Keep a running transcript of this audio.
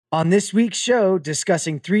On this week's show,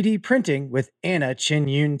 discussing 3D printing with Anna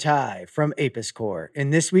Cheniuntai from Apis Cor. In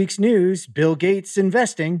this week's news, Bill Gates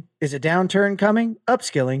investing, is a downturn coming,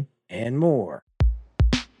 upskilling, and more.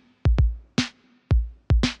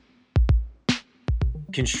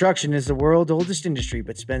 Construction is the world's oldest industry,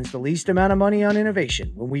 but spends the least amount of money on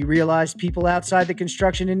innovation. When we realized people outside the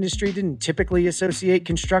construction industry didn't typically associate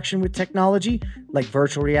construction with technology, like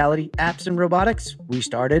virtual reality, apps, and robotics, we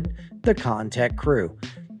started the ConTechCrew.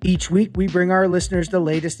 Each week, we bring our listeners the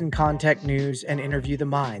latest in ConTech news and interview the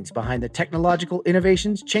minds behind the technological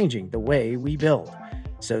innovations changing the way we build.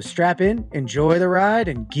 So strap in, enjoy the ride,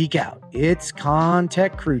 and geek out. It's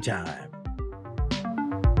ConTechCrew time.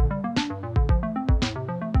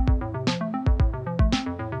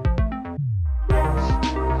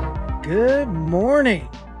 Good morning.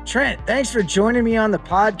 Trent, thanks for joining me on the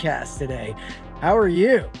podcast today. How are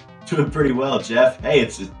you? Doing pretty well, Jeff. Hey,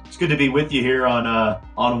 it's good to be with you here on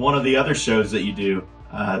one of the other shows that you do.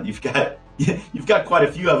 You've got quite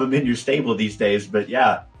a few of them in your stable these days, but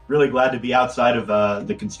yeah, really glad to be outside of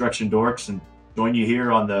the construction dorks and join you here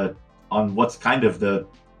on what's kind of the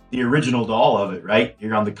original to all of it, right?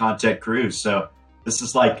 Here on the ConTechCrew. So this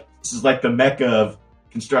is like the mecca of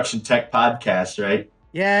construction tech podcasts, right?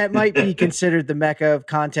 Yeah, it might be considered the mecca of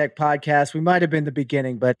ConTech podcasts. We might have been the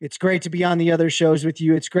beginning, but it's great to be on the other shows with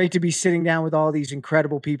you. It's great to be sitting down with all these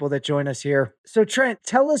incredible people that join us here. So Trent,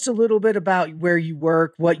 tell us a little bit about where you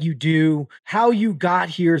work, what you do, how you got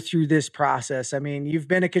here through this process. I mean, you've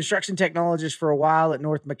been a construction technologist for a while at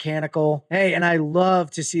North Mechanical. Hey, and I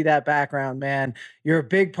love to see that background, man. You're a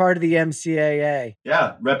big part of the MCAA.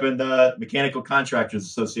 Yeah, repping the Mechanical Contractors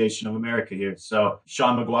Association of America here. So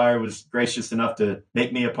Sean McGuire was gracious enough to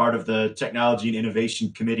make me a part of the Technology and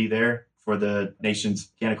Innovation Committee there for the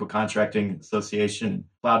nation's Mechanical Contracting Association.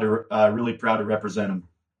 Really proud to represent them.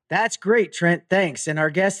 That's great, Trent. Thanks. And our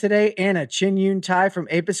guest today, Anna Cheniuntai from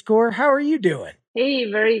Apis Cor. How are you doing?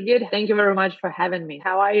 Hey, very good. Thank you very much for having me.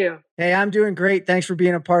 How are you? Hey, I'm doing great. Thanks for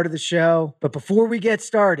being a part of the show. But before we get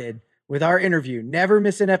started with our interview, never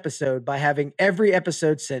miss an episode by having every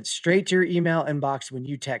episode sent straight to your email inbox when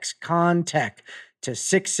you text ConTech to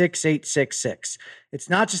 66866. It's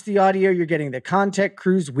not just the audio, you're getting the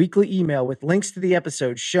ConTechCrew's weekly email with links to the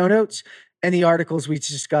episode show notes and the articles we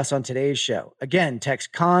discuss on today's show. Again,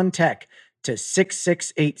 text ConTech to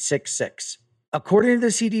 66866. According to the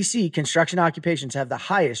CDC, construction occupations have the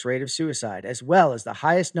highest rate of suicide, as well as the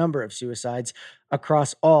highest number of suicides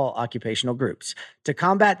across all occupational groups. To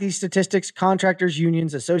combat these statistics, contractors,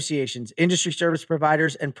 unions, associations, industry service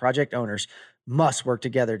providers, and project owners must work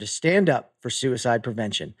together to stand up for suicide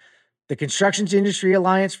prevention. The Construction Industry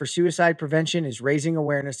Alliance for Suicide Prevention is raising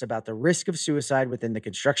awareness about the risk of suicide within the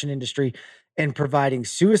construction industry and providing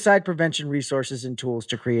suicide prevention resources and tools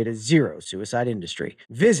to create a zero suicide industry.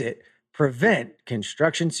 Visit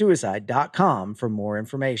preventconstructionsuicide.com for more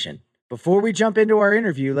information. Before we jump into our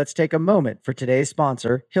interview, let's take a moment for today's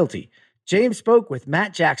sponsor, Hilti. James spoke with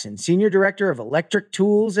Matt Jackson, Senior Director of Electric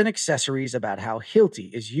Tools and Accessories, about how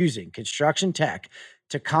Hilti is using construction tech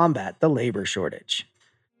to combat the labor shortage.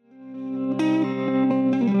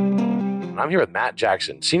 I'm here with Matt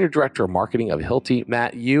Jackson, Senior Director of Marketing of Hilti.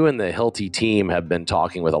 Matt, you and the Hilti team have been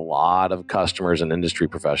talking with a lot of customers and industry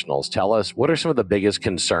professionals. Tell us, what are some of the biggest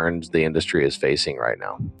concerns the industry is facing right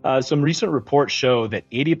now? Some recent reports show that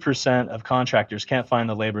 80% of contractors can't find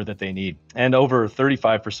the labor that they need. And over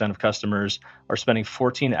 35% of customers are spending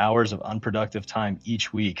 14 hours of unproductive time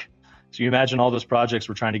each week. So you imagine all those projects,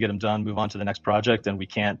 we're trying to get them done, move on to the next project, and we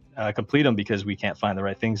can't complete them because we can't find the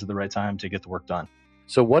right things at the right time to get the work done.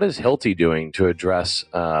 So what is Hilti doing to address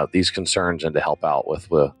these concerns and to help out with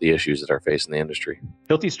the issues that are facing the industry?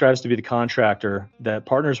 Hilti strives to be the contractor that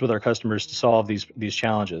partners with our customers to solve these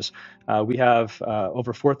challenges. We have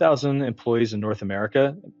over 4,000 employees in North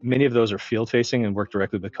America. Many of those are field-facing and work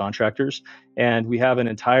directly with contractors. And we have an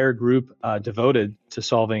entire group devoted to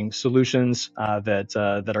solving solutions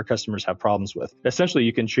that our customers have problems with. Essentially,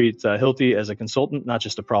 you can treat Hilti as a consultant, not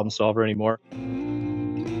just a problem solver anymore.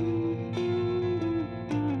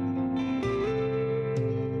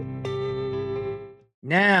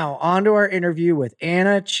 Now, on to our interview with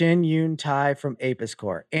Anna Cheniuntai from Apis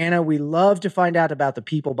Cor. Anna, we love to find out about the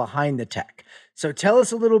people behind the tech. So tell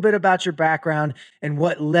us a little bit about your background and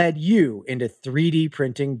what led you into 3D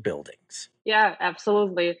printing buildings. Yeah,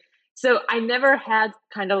 absolutely. So I never had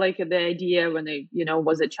kind of like the idea when I,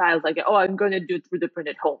 was a child, like, oh, I'm going to do 3D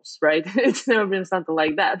printed homes, right? It's never been something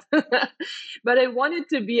like that. But I wanted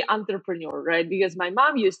to be entrepreneur, right? Because my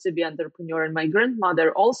mom used to be entrepreneur and my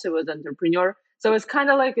grandmother also was entrepreneur. So it's kind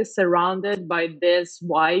of like surrounded by this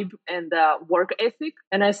vibe and work ethic.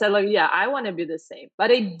 And I said, like, yeah, I want to be the same. But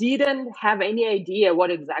I didn't have any idea what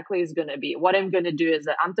exactly is going to be, what I'm going to do as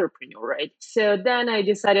an entrepreneur, right? So then I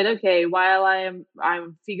decided, okay, while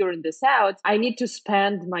I'm figuring this out, I need to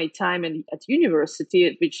spend my time at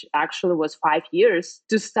university, which actually was 5 years,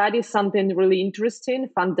 to study something really interesting,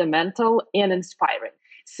 fundamental, and inspiring.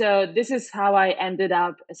 So this is how I ended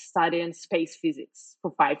up studying space physics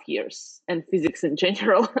for 5 years and physics in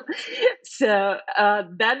general. So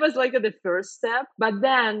that was like the first step. But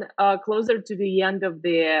then closer to the end of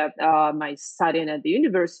my studying at the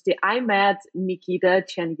university, I met Anna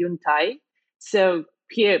Cheniuntai. So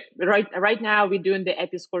here, right now, we're doing the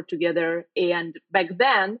Apis Cor together. And back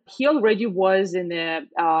then, he already was in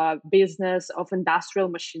the business of industrial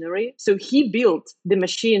machinery. So he built the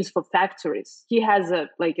machines for factories. He has a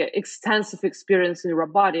extensive experience in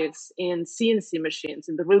robotics, in CNC machines,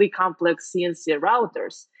 in the really complex CNC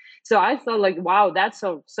routers. So I thought, like, wow, that's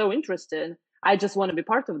so interesting. I just want to be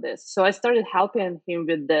part of this. So I started helping him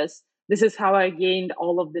with this. This is how I gained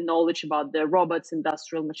all of the knowledge about the robots,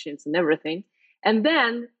 industrial machines, and everything. And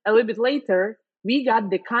then a little bit later, we got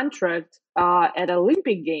the contract at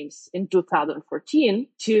Olympic Games in 2014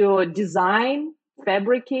 to design,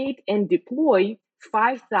 fabricate, and deploy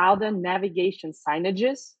 5,000 navigation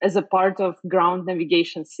signages as a part of ground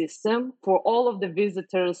navigation system for all of the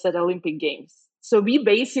visitors at Olympic Games. So we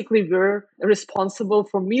basically were responsible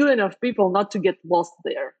for millions of people not to get lost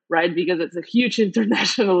there, right? Because it's a huge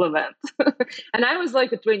international event. And I was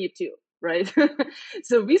like a 22. Right.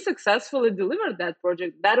 So we successfully delivered that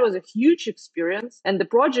project. That was a huge experience. And the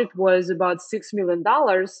project was about $6 million.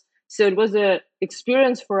 So it was an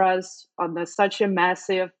experience for us on such a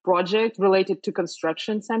massive project related to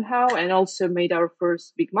construction somehow, and also made our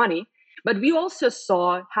first big money. But we also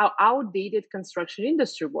saw how outdated construction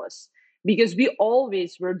industry was, because we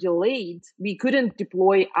always were delayed. We couldn't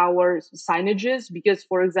deploy our signages because,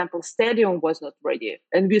 for example, stadium was not ready.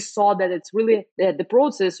 And we saw that it's really, the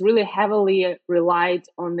process really heavily relied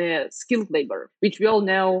on the skilled labor, which we all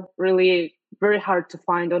know really very hard to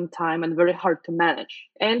find on time and very hard to manage.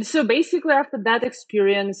 And so basically after that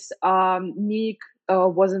experience, Nick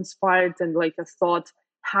was inspired and thought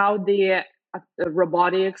how the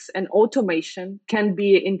robotics and automation can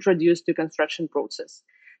be introduced to construction process.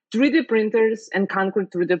 3D printers and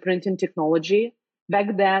concrete 3D printing technology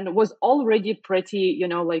back then was already pretty,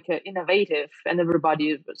 innovative, and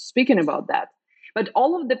everybody was speaking about that. But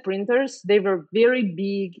all of the printers, they were very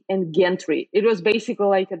big and gantry. It was basically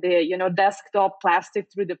like the, desktop plastic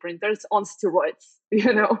 3D printers on steroids,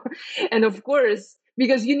 And of course,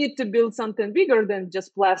 because you need to build something bigger than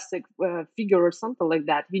just plastic figure or something like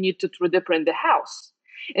that, you need to 3D print the house.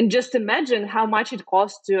 And just imagine how much it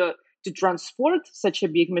costs to transport such a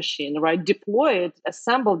big machine, right? Deploy it,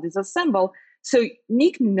 assemble, disassemble. So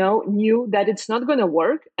Nick knew that it's not going to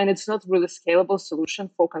work, and it's not really scalable solution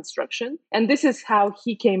for construction. And this is how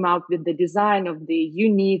he came out with the design of the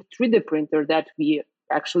unique 3D printer that we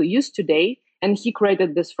actually use today. And he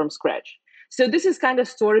created this from scratch. So this is kind of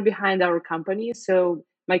story behind our company. So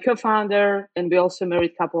my co-founder, and we also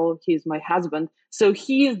married couple, he's my husband. So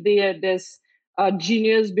he is this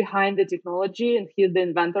genius behind the technology, and he's the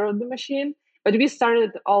inventor of the machine. But we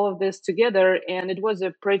started all of this together, and it was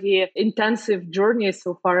a pretty intensive journey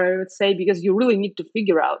so far, I would say, because you really need to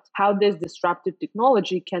figure out how this disruptive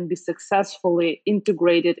technology can be successfully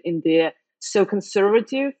integrated in the so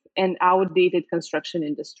conservative and outdated construction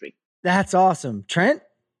industry. That's awesome. Trent?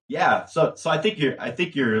 Yeah, so I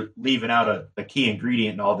think you're leaving out a key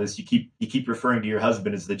ingredient in all this. You keep referring to your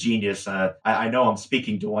husband as the genius. I know I'm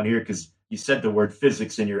speaking to one here because you said the word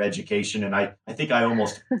physics in your education, and I think I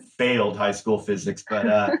almost failed high school physics. But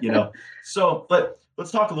but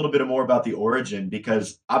let's talk a little bit more about the origin,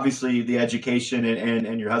 because obviously the education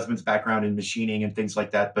and your husband's background in machining and things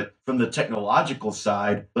like that. But from the technological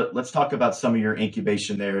side, let's talk about some of your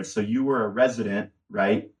incubation there. So you were a resident,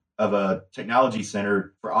 right, of a technology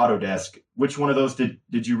center for Autodesk. Which one of those did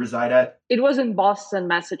you reside at? It was in Boston,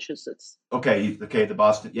 Massachusetts. Okay, the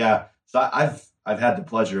Boston. Yeah. So I've had the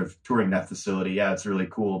pleasure of touring that facility. Yeah, it's really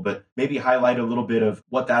cool. But maybe highlight a little bit of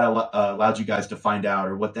what that allowed you guys to find out,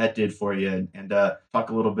 or what that did for you, and talk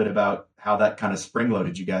a little bit about how that kind of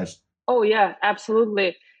spring-loaded you guys. Oh, yeah,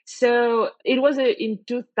 absolutely. So it was in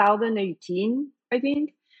 2018, I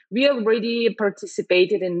think. We already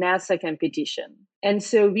participated in NASA competition. And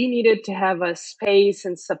so we needed to have a space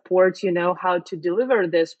and support, how to deliver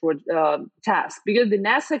this task. Because the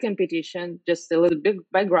NASA competition, just a little bit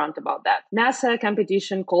background about that. NASA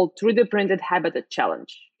competition called 3D Printed Habitat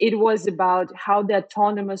Challenge. It was about how the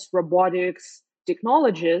autonomous robotics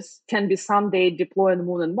technologies can be someday deployed on the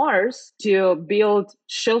moon and Mars to build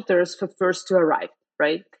shelters for first to arrive,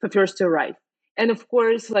 right? For first to arrive. And of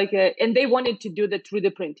course, and they wanted to do the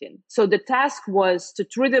 3D printing. So the task was to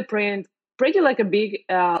 3D print pretty like a big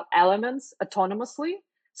elements autonomously.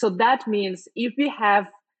 So that means if we have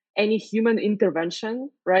any human intervention,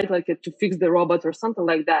 right, to fix the robot or something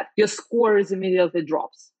like that, your score is immediately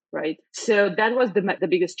drops, right? So that was the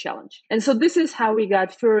biggest challenge. And so this is how we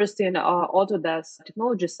got first in Autodesk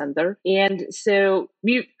Technology Center. And so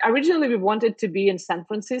we originally wanted to be in San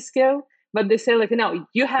Francisco, but they say no,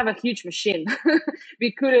 you have a huge machine.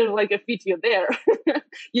 We couldn't fit you there.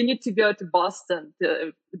 You need to go to Boston.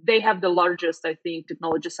 They have the largest, I think,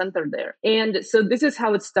 technology center there. And so this is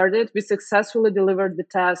how it started. We successfully delivered the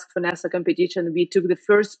task for NASA competition. We took the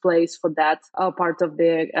first place for that part of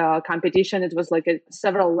the competition. It was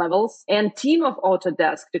several levels. And team of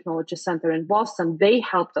Autodesk Technology Center in Boston, they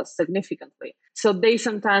helped us significantly. So they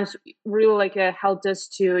sometimes really helped us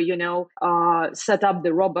to, set up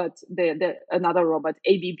the robot, another robot,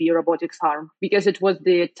 ABB robotics arm, because it was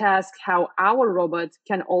the task how our robot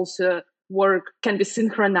can also can be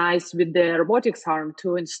synchronized with the robotics arm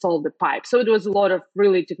to install the pipe. So it was a lot of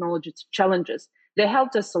really technology challenges. They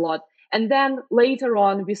helped us a lot. And then later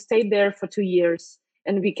on, we stayed there for 2 years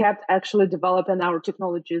and we kept actually developing our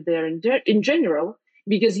technology there in general,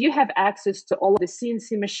 because you have access to all of the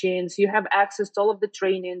CNC machines, you have access to all of the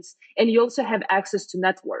trainings, and you also have access to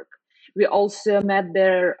network. We also met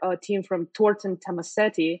their team from Thornton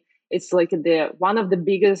Tomasetti. It's one of the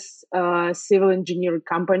biggest civil engineering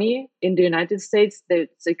company in the United States. They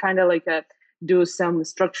kind of do some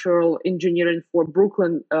structural engineering for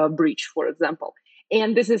Brooklyn Bridge, for example.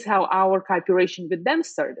 And this is how our cooperation with them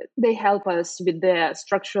started. They help us with the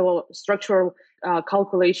structural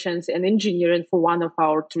calculations and engineering for one of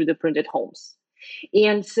our 3D printed homes.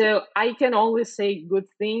 And so I can only say good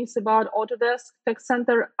things about Autodesk Tech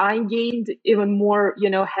Center. I gained even more,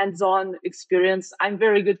 hands-on experience. I'm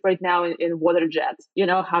very good right now in water jet,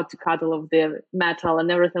 how to cut all of the metal and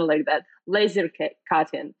everything like that. Laser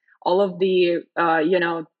cutting, all of the,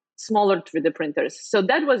 smaller 3D printers. So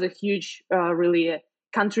that was a huge, really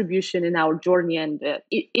contribution in our journey and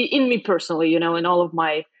in me personally, in all of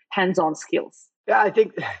my hands-on skills. Yeah, I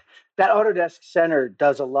think that Autodesk Center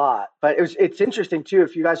does a lot, but it's interesting too.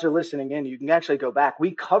 If you guys are listening in, you can actually go back.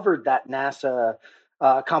 We covered that NASA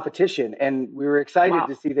competition, and we were excited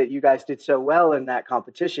to see that you guys did so well in that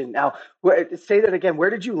competition. Now, say that again.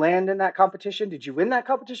 Where did you land in that competition? Did you win that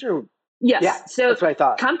competition? Yes. Yeah, so that's what I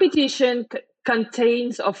thought. Competition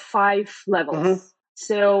contains of 5 levels. Mm-hmm.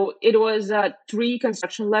 So it was 3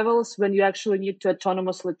 construction levels when you actually need to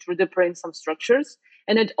autonomously 3D print some structures.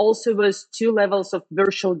 And it also was 2 levels of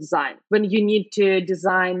virtual design when you need to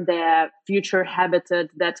design the future habitat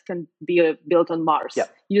that can be built on Mars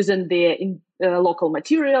using the local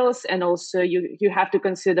materials. And also you have to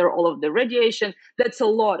consider all of the radiation. That's a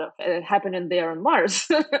lot of happening there on Mars.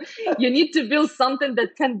 You need to build something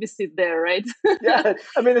that can be seen there, right? Yeah,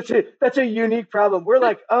 I mean, that's a unique problem. We're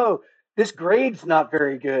like, oh, this grade's not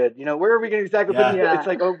very good. Where are we going to exactly put it?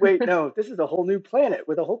 It's oh, wait, no, this is a whole new planet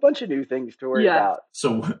with a whole bunch of new things to worry about.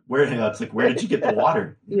 So where did you get the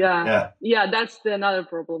water? Yeah, that's another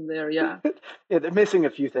problem there. Yeah, they're missing a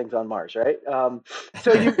few things on Mars, right?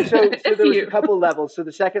 So there was a couple levels. So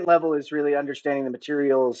the second level is really understanding the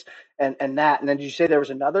materials and that. And then did you say there was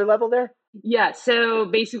another level there? Yeah, so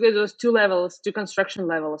basically those 2 levels, 2 construction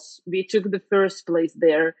levels. We took the first place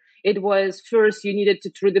there. It was first you needed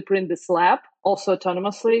to 3D print the slab, also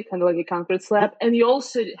autonomously, kind of like a concrete slab. And we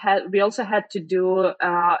also had to do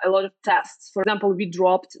a lot of tests. For example, we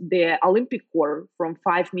dropped the Olympic core from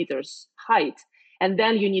 5 meters height. And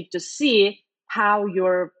then you need to see how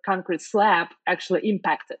your concrete slab actually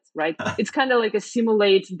impacted, right? It's kind of like a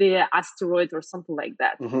simulate the asteroid or something like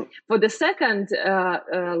that. Mm-hmm. For the second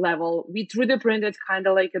level, we 3D printed kind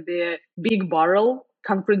of like the big barrel,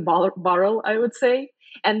 concrete barrel, I would say.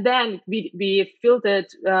 And then we filled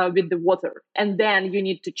it with the water. And then you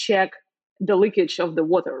need to check the leakage of the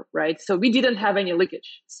water, right? So we didn't have any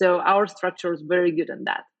leakage. So our structure is very good in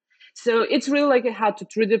that. So it's really how to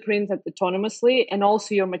 3D print it autonomously. And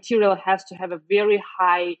also your material has to have a very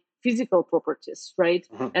high physical properties, right?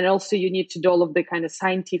 Mm-hmm. And also you need to do all of the kind of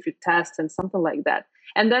scientific tests and something like that.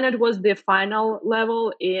 And then it was the final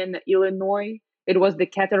level in Illinois. It was the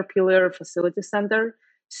Caterpillar Facility Center.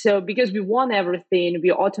 So because we won everything, we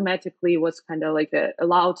automatically was kind of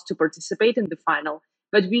allowed to participate in the final.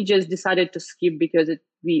 But we just decided to skip because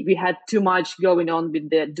we had too much going on with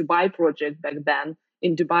the Dubai project back then.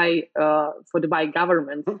 in Dubai for Dubai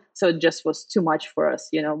government. So it just was too much for us,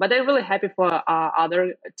 But I'm really happy for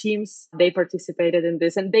other teams. They participated in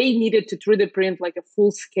this, and they needed to 3D print like a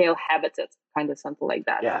full-scale habitat, kind of something like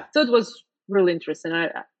that. Yeah. So it was really interesting.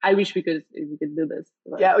 I wish we could do this.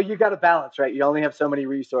 But. Yeah, you got to balance, right? You only have so many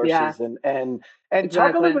resources, and exactly.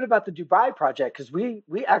 Talk a little bit about the Dubai project, because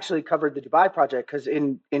we actually covered the Dubai project, because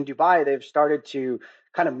in Dubai they've started to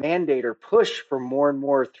kind of mandate or push for more and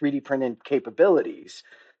more 3D printed capabilities.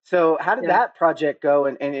 So how did that project go,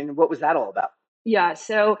 and what was that all about? Yeah,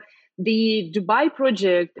 so the Dubai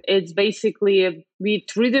project, it's basically we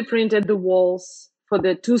 3D printed the walls for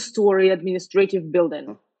the 2-story administrative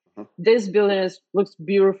building. This building looks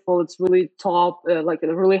beautiful. It's really top, like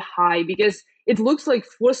really high, because it looks like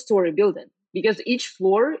 4-story building, because each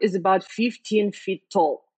floor is about 15 feet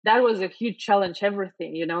tall. That was a huge challenge,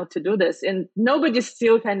 everything, to do this. And nobody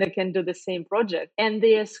still kind of can do the same project. And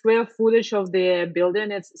the square footage of the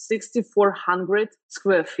building, it's 6,400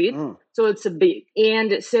 square feet. So it's a big.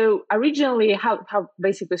 And so originally, how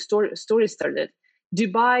basically story started,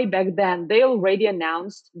 Dubai back then, they already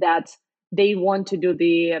announced that they want to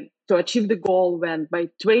to achieve the goal when by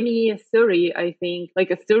 2030, I think like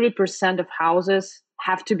 30% of houses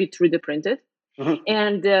have to be 3D printed.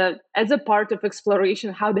 And as a part of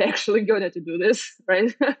exploration, how they actually going to do this,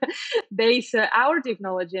 right? They saw our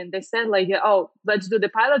technology and they said like, let's do the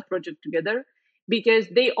pilot project together, because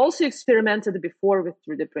they also experimented before with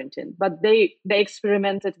 3D printing, but they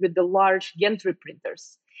experimented with the large gantry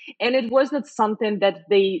printers. And it was not something that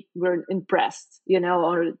they were impressed,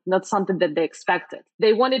 or not something that they expected.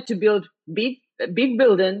 They wanted to build big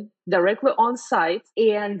building directly on site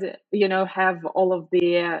and, have all of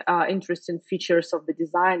the interesting features of the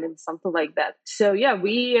design and something like that. So, yeah,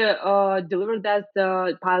 we delivered that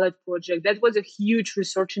pilot project. That was a huge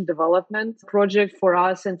research and development project for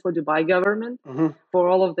us and for Dubai government, for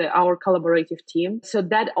all of our collaborative team. So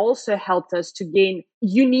that also helped us to gain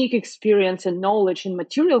unique experience and knowledge in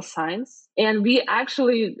material science. And we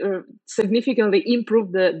actually significantly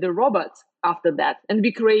improved the robot after that. And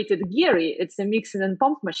we created Gary. It's a mixing and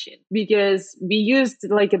pump machine, because we used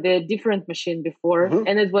like the different machine before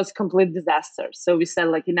and it was complete disaster. So we said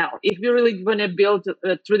like, if we really want to build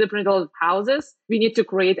 3D printed houses, we need to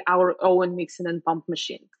create our own mixing and pump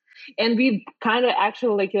machine. And we kind of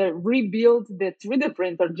actually like rebuilt the 3D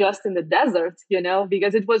printer just in the desert,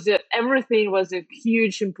 because it was everything was a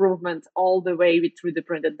huge improvement all the way we 3D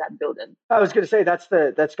printed that building. I was going to say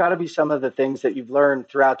that's got to be some of the things that you've learned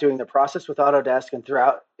throughout doing the process with Autodesk and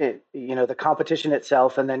throughout it, the competition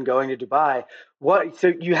itself, and then going to Dubai.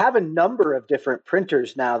 So you have a number of different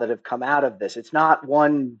printers now that have come out of this. It's not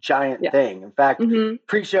one giant thing. In fact,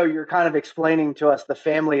 pre-show, you're kind of explaining to us the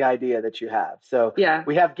family idea that you have. So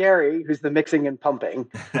we have Gary, who's the mixing and pumping.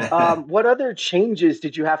 What other changes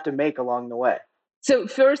did you have to make along the way? So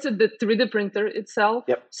first, the 3D printer itself.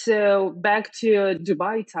 Yep. So back to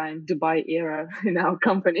Dubai era in our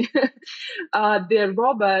company. The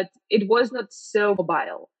robot, it was not so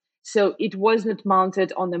mobile. So it was not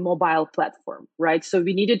mounted on a mobile platform, right? So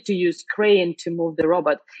we needed to use crane to move the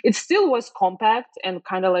robot. It still was compact and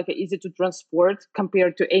kind of like easy to transport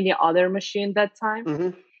compared to any other machine that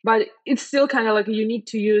time. But it's still kind of like you need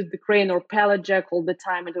to use the crane or pallet jack all the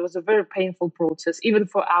time. And it was a very painful process, even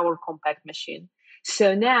for our compact machine.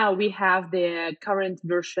 So now we have the current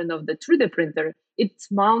version of the 3D printer.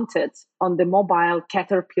 It's mounted on the mobile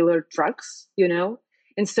Caterpillar trucks,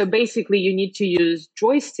 And so basically you need to use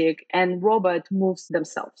joystick and robot moves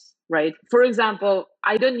themselves, right? For example,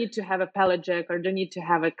 I don't need to have a pallet jack or don't need to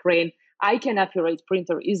have a crane. I can operate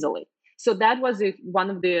printer easily. So that was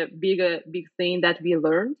one of the big thing that we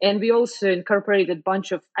learned. And we also incorporated a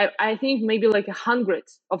bunch of, I think maybe like 100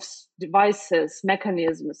 of devices,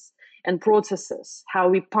 mechanisms, and processes, how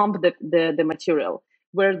we pump the material,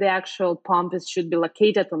 where the actual pump should be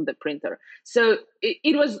located on the printer. So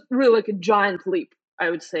it was really like a giant leap, I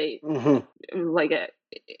would say,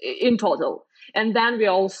 in total. And then we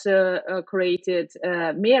also created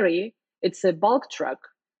Mary. It's a bulk truck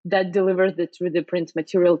that delivers the 3D print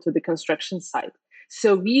material to the construction site.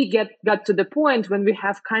 So we got to the point when we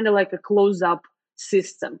have kind of like a close-up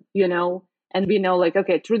system, and we know like,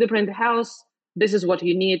 okay, 3D print house, this is what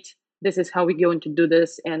you need. This is how we're going to do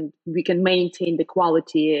this, and we can maintain the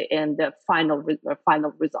quality and the final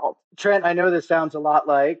result. Trent, I know this sounds a lot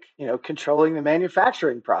like, controlling the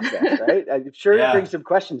manufacturing process, right? I'm sure it brings some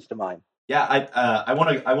questions to mind. Yeah, I want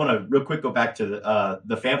to real quick go back to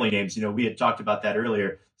the family names. We had talked about that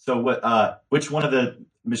earlier. So which one of the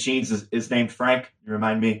machines is named Frank? You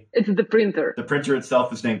remind me. It's the printer. The printer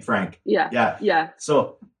itself is named Frank. Yeah.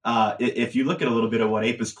 So if you look at a little bit of what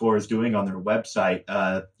Apis Cor is doing on their website,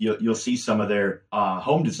 you'll see some of their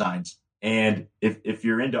home designs. And if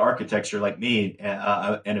you're into architecture like me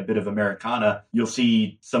and a bit of Americana, you'll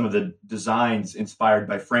see some of the designs inspired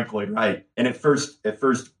by Frank Lloyd Wright. And at first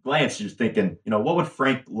glance, you're thinking, what would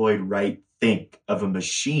Frank Lloyd Wright think of a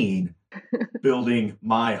machine building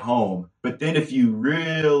my home? But then if you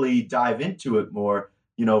really dive into it more,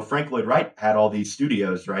 Frank Lloyd Wright had all these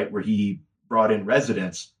studios, right, where he brought in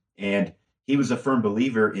residents, and he was a firm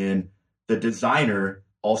believer in the designer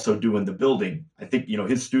also doing the building. I think,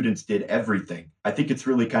 his students did everything. I think it's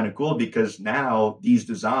really kind of cool because now these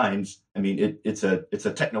designs, I mean, it's a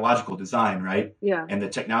technological design, right? Yeah. And the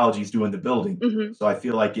technology is doing the building. Mm-hmm. So I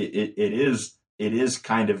feel like it is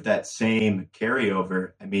kind of that same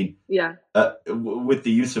carryover. I mean, with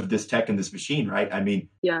the use of this tech and this machine, right? I mean,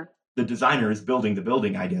 the designer is building the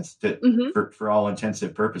building, I guess, for all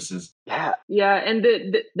intensive purposes. Yeah, and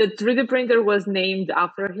the 3D printer was named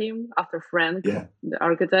after him, after Frank, the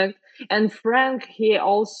architect. And Frank, he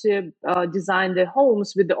also designed the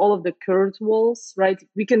homes with all of the curved walls, right?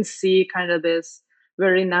 We can see kind of this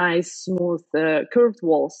very nice, smooth, curved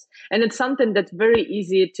walls. And it's something that's very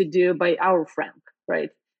easy to do by our Frank, right?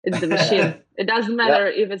 It's the machine. It doesn't matter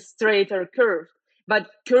if it's straight or curved. But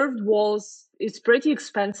curved walls is pretty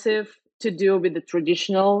expensive to do with the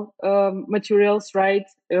traditional materials, right?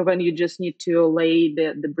 When you just need to lay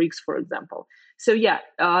the bricks, for example. So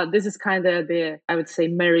this is kind of I would say,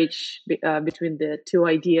 marriage between the two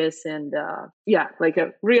ideas, and like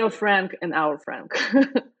a real Frank and our Frank.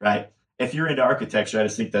 Right. If you're into architecture, I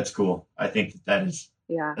just think that's cool. I think that's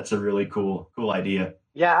a really cool idea.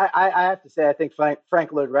 Yeah, I have to say, I think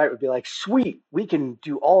Frank Lloyd Wright would be like, sweet, we can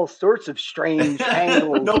do all sorts of strange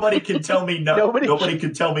angles. Nobody can tell me no. Nobody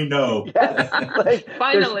can tell me no. Yes, like,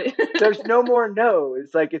 finally. There's no more no.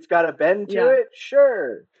 It's like, it's got a bend to it.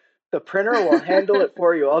 Sure. The printer will handle it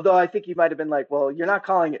for you. Although I think you might have been like, well, you're not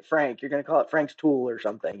calling it Frank. You're going to call it Frank's tool or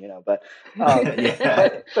something, But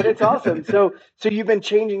but it's awesome. So you've been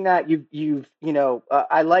changing that.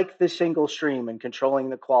 I like the single stream and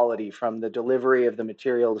controlling the quality from the delivery of the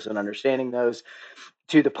materials and understanding those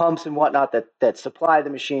to the pumps and whatnot that supply the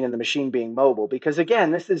machine, and the machine being mobile. Because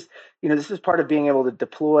again, this is part of being able to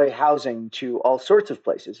deploy housing to all sorts of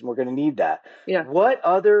places, and we're going to need that. Yeah. What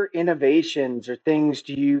other innovations or things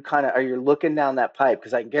do you are you looking down that pipe?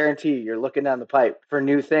 Because I can guarantee you're looking down the pipe for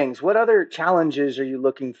new things. What other challenges are you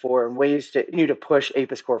looking for and ways to push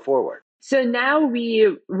Apis Cor forward? So now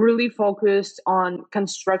we really focused on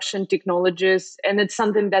construction technologies, and it's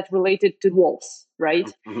something that's related to walls, right?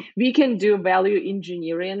 Mm-hmm. We can do value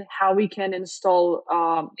engineering, how we can install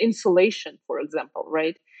insulation, for example,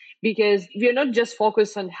 right? Because we're not just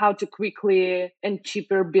focused on how to quickly and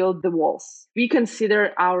cheaper build the walls. We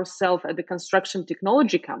consider ourselves as a construction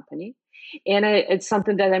technology company. And it's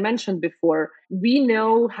something that I mentioned before. We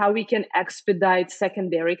know how we can expedite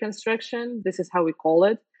secondary construction. This is how we call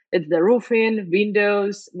it. It's the roofing,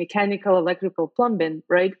 windows, mechanical, electrical, plumbing,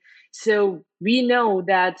 right? So we know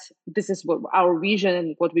that this is what our vision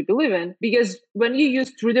and what we believe in, because when you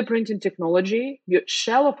use 3D printing technology, your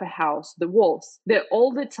shell of a house, the walls, they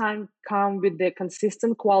all the time come with the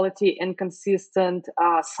consistent quality and consistent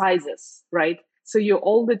sizes, right? So you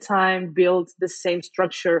all the time build the same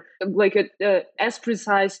structure, like as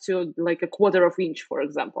precise to like a quarter of inch, for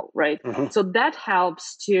example, right? Mm-hmm. So that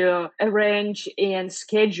helps to arrange and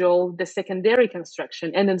schedule the secondary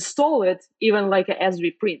construction and install it even like as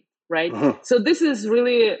we print, right? Mm-hmm. So this is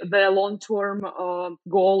really the long-term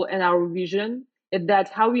goal and our vision, that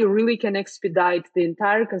how we really can expedite the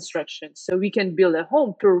entire construction so we can build a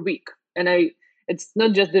home per week. And it's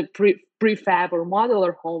not just the prefab or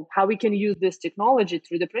modular home, how we can use this technology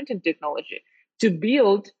through the printing technology to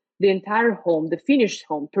build the entire home, the finished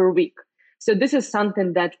home per week. So this is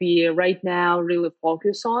something that we right now really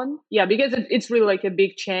focus on. Yeah, because it's really like a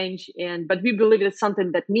big change, but we believe it's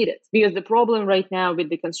something that needed. Because the problem right now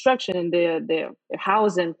with the construction and the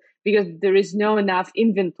housing, because there is no enough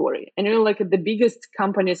inventory. And like the biggest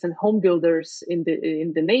companies and home builders in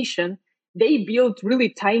the nation, they build really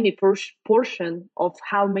tiny portion of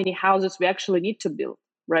how many houses we actually need to build,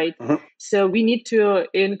 right? Mm-hmm. So we need to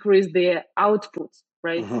increase the output,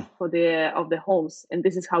 right, mm-hmm. of the homes, and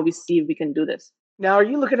this is how we see we can do this. Now, are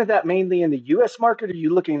you looking at that mainly in the U.S. market, or are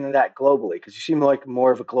you looking at that globally? Because you seem like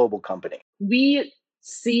more of a global company. We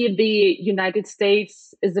see the United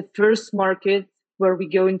States as the first market where we're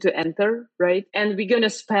going to enter, right? And we're going to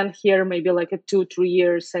spend here maybe like 2-3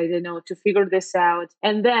 years, I don't know, to figure this out.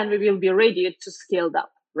 And then we will be ready to scale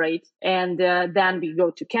up, right? And then we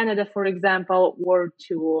go to Canada, for example, or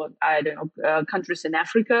to, I don't know, countries in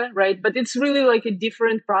Africa, right? But it's really like a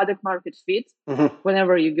different product market fit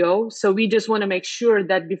whenever you go. So we just want to make sure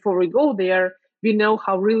that before we go there, we know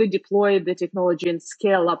how really deploy the technology and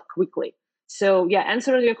scale up quickly. So yeah,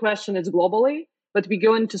 answering your question, it's globally, but we're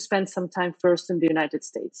going to spend some time first in the United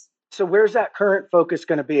States. So where's that current focus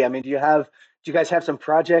going to be? I mean, do you guys have some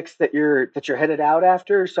projects that you're headed out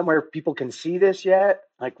after, somewhere people can see this yet?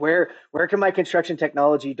 Like where can my construction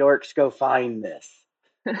technology dorks go find this?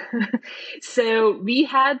 So we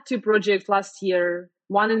had 2 projects last year,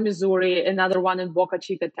 one in Missouri, another one in Boca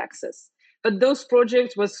Chica, Texas. But those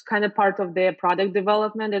projects was kind of part of their product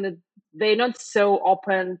development, and they're not so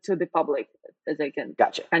open to the public as I can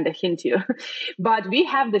kind of hint you. But we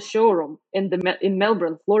have the showroom in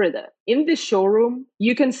Melbourne, Florida. In the showroom,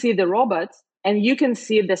 you can see the robot and you can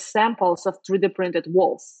see the samples of 3D printed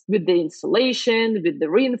walls with the installation, with the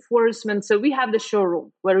reinforcement. So we have the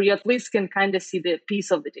showroom where you at least can kind of see the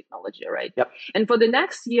piece of the technology, right? Yep. And for the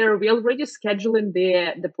next year, we already scheduling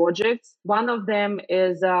the projects. One of them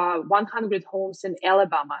is 100 homes in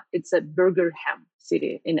Alabama. It's a Birmingham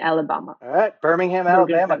city in Alabama. All right, Birmingham,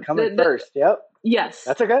 Alabama, coming first. Yep. Yes.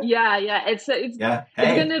 That's okay. Yeah. It's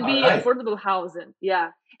going to be affordable housing.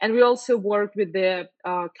 Yeah. And we also work with the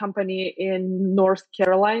company in North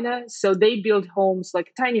Carolina. So they build homes,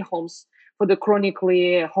 like tiny homes for the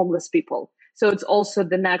chronically homeless people. So it's also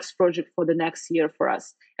the next project for the next year for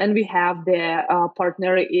us. And we have the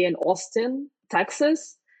partner in Austin,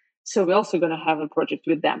 Texas. So we're also going to have a project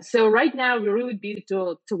with them. So right now we're really busy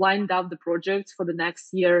to line up the projects for the next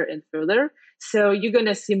year and further. So you're going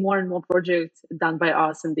to see more and more projects done by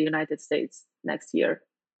us in the United States next year.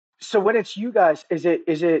 So when it's you guys,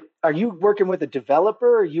 are you working with a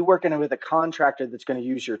developer or are you working with a contractor that's going to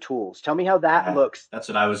use your tools? Tell me how that looks. That's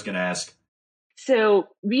what I was going to ask. So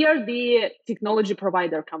we are the technology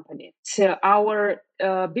provider company. So our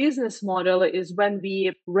business model is when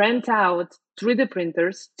we rent out 3D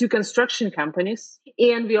printers to construction companies,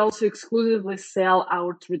 and we also exclusively sell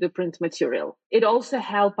our 3D print material. It also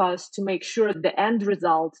helps us to make sure the end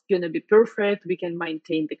result is going to be perfect. We can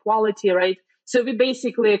maintain the quality, right? So we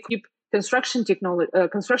basically equip construction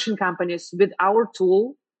companies with our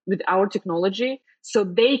tool, with our technology, so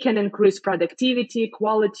they can increase productivity,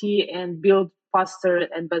 quality, and build faster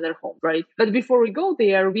and better home, right? But before we go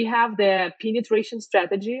there, we have the penetration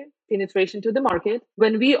strategy, penetration to the market,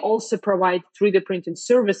 when we also provide 3D printing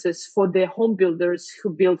services for the home builders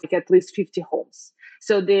who build at least 50 homes.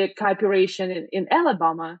 So the cooperation in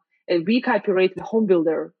Alabama, we cooperate with home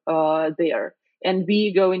builder there, and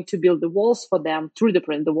we going to build the walls for them, 3D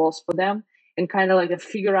print the walls for them, and kind of like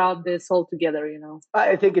figure out this all together, you know.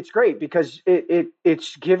 I think it's great because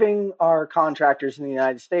it's giving our contractors in the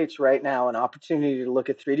United States right now an opportunity to look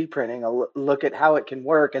at 3D printing, look at how it can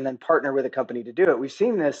work, and then partner with a company to do it. We've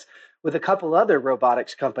seen this with a couple other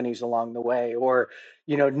robotics companies along the way, or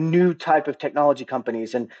new type of technology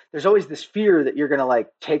companies. And there's always this fear that you're going to like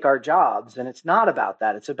take our jobs, and it's not about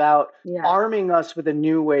that. It's about arming us with a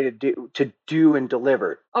new way to do and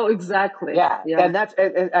deliver. Oh, exactly. Yeah. And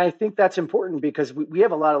I think that's important because we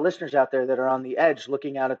have a lot of listeners out there that are on the edge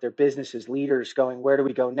looking out at their businesses, leaders going, where do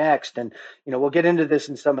we go next? And we'll get into this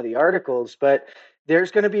in some of the articles, but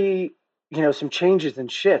there's going to be some changes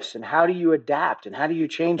and shifts, and how do you adapt and how do you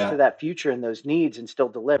change to that future and those needs and still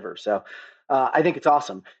deliver? So I think it's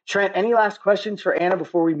awesome. Trent, any last questions for Anna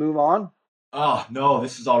before we move on? Oh, no,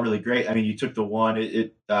 this is all really great. I mean, you took the one,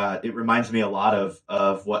 it reminds me a lot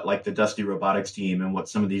of what like the Dusty Robotics team and what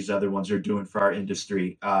some of these other ones are doing for our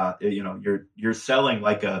industry. You're selling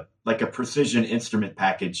like a precision instrument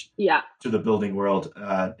package to the building world.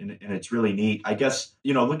 And it's really neat. I guess,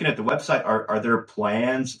 looking at the website, are there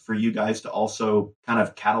plans for you guys to also kind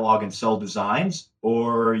of catalog and sell designs,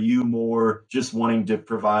 or are you more just wanting to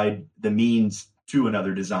provide the means to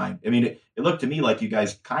another design? I mean, it looked to me like you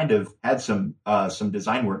guys kind of had some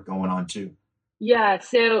design work going on too. Yeah,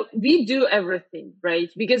 so we do everything, right?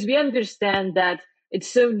 Because we understand that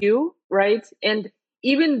it's so new, right? And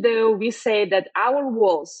even though we say that our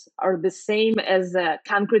walls are the same as a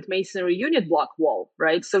concrete masonry unit block wall,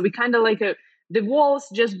 right? So we kind of like the walls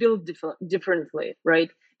just built differently, right?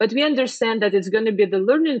 But we understand that it's going to be the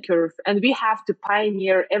learning curve, and we have to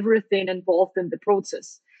pioneer everything involved in the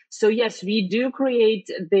process. So yes, we do create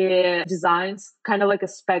the designs, kind of like a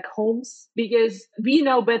spec homes, because we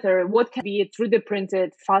know better what can be 3D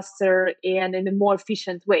printed faster and in a more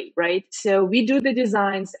efficient way, right? So we do the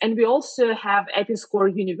designs, and we also have Apis Cor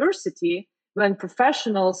University when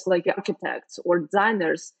professionals like architects or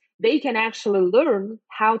designers, they can actually learn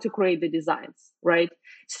how to create the designs, right?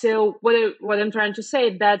 So what I'm trying to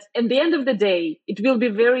say that at the end of the day, it will be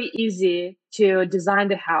very easy to design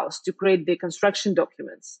the house, to create the construction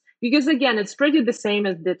documents. Because again, it's pretty the same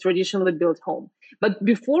as the traditionally built home. But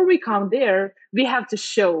before we come there, we have to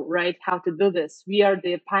show, right, how to do this. We are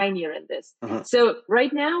the pioneer in this. So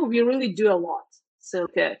right now, we really do a lot. So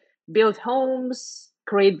build homes,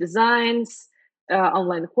 create designs,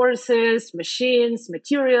 online courses, machines,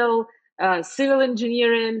 material, civil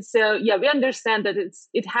engineering. So yeah, we understand that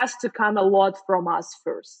it has to come a lot from us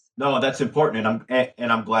first. No, that's important,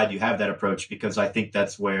 and I'm glad you have that approach, because I think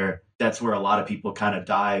that's where a lot of people kind of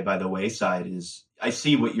die by the wayside. Is I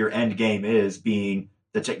see what your end game is, being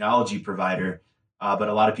the technology provider, but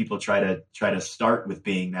a lot of people try to start with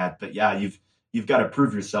being that. But yeah, you've got to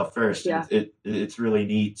prove yourself first. Yeah. It's really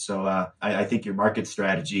neat. So I think your market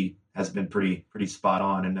strategy has been pretty spot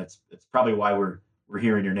on, and that's probably why we're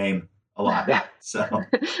hearing your name a lot. So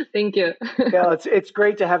thank you. Yeah, it's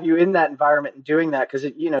great to have you in that environment and doing that, because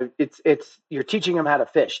it's you're teaching them how to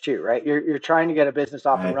fish too, right? You're trying to get a business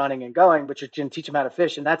off and running and going, but you're going to teach them how to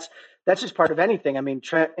fish, and that's just part of anything. I mean,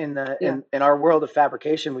 Trent, in our world of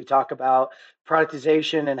fabrication, we talk about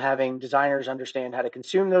productization and having designers understand how to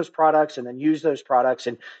consume those products and then use those products,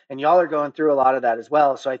 and y'all are going through a lot of that as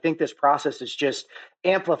well. So I think this process is just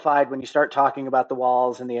amplified when you start talking about the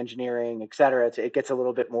walls and the engineering, et cetera. It gets a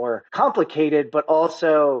little bit more complicated, but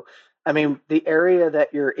also, I mean, the area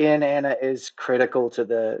that you're in, Anna, is critical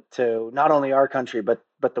to not only our country, but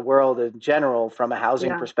the world in general, from a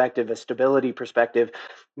housing perspective, a stability perspective.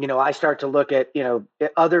 I start to look at,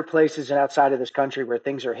 other places outside of this country where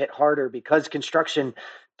things are hit harder because construction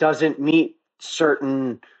doesn't meet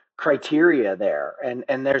certain criteria there,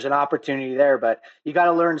 and there's an opportunity there, but you got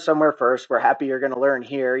to learn somewhere first. We're happy you're going to learn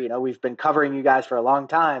here. We've been covering you guys for a long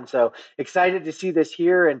time, so excited to see this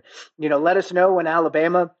here. And let us know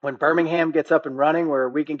when Birmingham gets up and running, where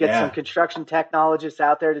we can get some construction technologists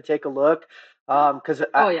out there to take a look, because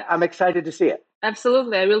I'm excited to see it.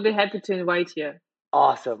 Absolutely, I will be happy to invite you.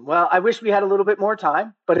 Awesome. Well, I wish we had a little bit more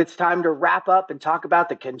time, but it's time to wrap up and talk about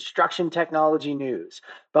the construction technology news.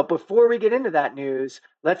 But before we get into that news,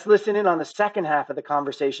 let's listen in on the second half of the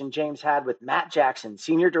conversation James had with Matt Jackson,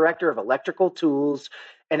 Senior Director of Electrical Tools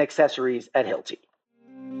and Accessories at Hilti.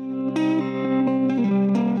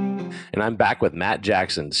 And I'm back with Matt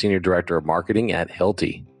Jackson, Senior Director of Marketing at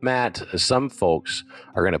Hilti. Matt, some folks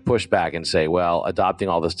are going to push back and say, well, adopting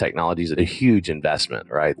all this technology is a huge investment,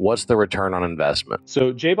 right? What's the return on investment?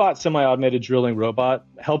 So JBot semi-automated drilling robot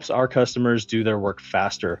helps our customers do their work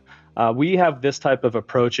faster. We have this type of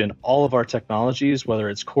approach in all of our technologies, whether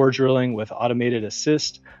it's core drilling with automated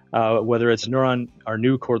assist, whether it's Neuron, our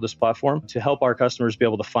new cordless platform, to help our customers be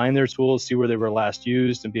able to find their tools, see where they were last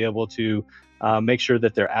used, and be able to make sure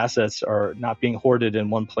that their assets are not being hoarded in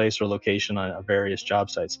one place or location on various job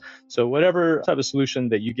sites. So whatever type of solution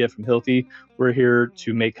that you get from Hilti, we're here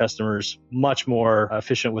to make customers much more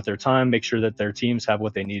efficient with their time, make sure that their teams have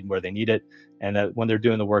what they need where they need it, and that when they're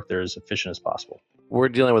doing the work, they're as efficient as possible. We're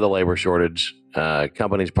dealing with a labor shortage.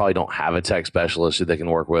 Companies probably don't have a tech specialist who they can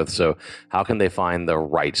work with. So how can they find the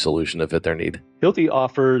right solution to fit their need? Hilti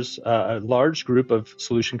offers a large group of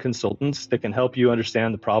solution consultants that can help you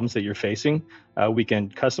understand the problems that you're facing. We can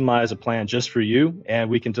customize a plan just for you, and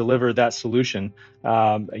we can deliver that solution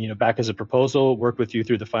back as a proposal, work with you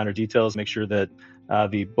through the finer details, make sure that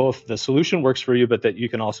both the solution works for you, but that you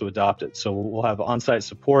can also adopt it. So we'll have on-site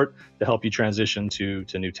support to help you transition to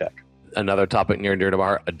new tech. Another topic near and dear to our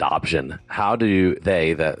heart, adoption. How do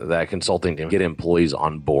that consulting team, get employees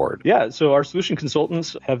on board? Yeah, so our solution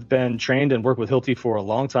consultants have been trained and worked with Hilti for a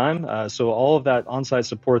long time. So all of that on-site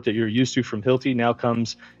support that you're used to from Hilti now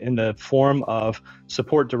comes in the form of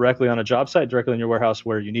support directly on a job site, directly in your warehouse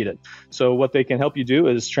where you need it. So what they can help you do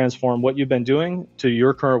is transform what you've been doing to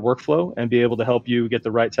your current workflow and be able to help you get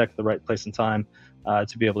the right tech at the right place and time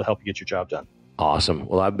to be able to help you get your job done. Awesome.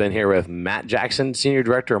 Well, I've been here with Matt Jackson, Senior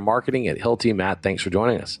Director of Marketing at Hilti. Matt, thanks for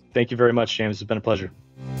joining us. Thank you very much, James. It's been a pleasure.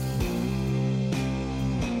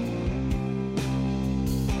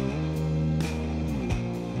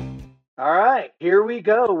 All right, here we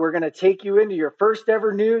go. We're going to take you into your first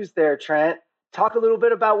ever news there, Trent. Talk a little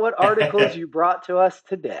bit about what articles you brought to us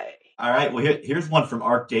today. All right. Well, here's one from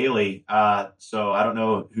Arc Daily. So I don't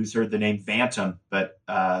know who's heard the name Phantom, but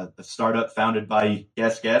a startup founded by,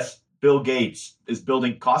 guess, Bill Gates is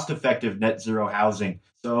building cost-effective net zero housing.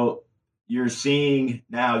 So you're seeing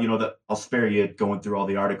now, I'll spare you going through all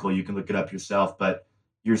the article. You can look it up yourself, but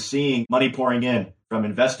you're seeing money pouring in from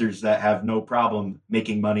investors that have no problem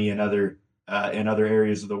making money in other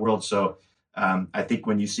areas of the world. So I think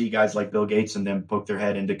when you see guys like Bill Gates and them poke their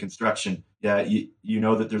head into construction, you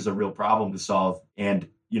know that there's a real problem to solve. And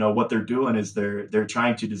what they're doing is they're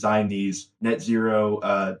trying to design these net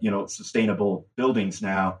zero, sustainable buildings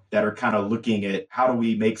now that are kind of looking at how do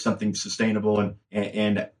we make something sustainable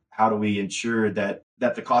and how do we ensure that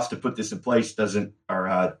the cost to put this in place that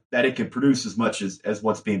it can produce as much as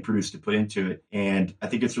what's being produced to put into it. And I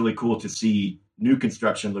think it's really cool to see new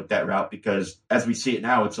construction look that route, because as we see it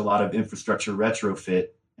now, it's a lot of infrastructure retrofit.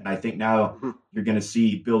 And I think now you're going to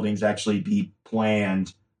see buildings actually be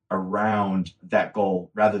planned around that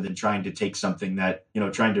goal rather than trying to take something that,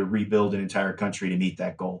 trying to rebuild an entire country to meet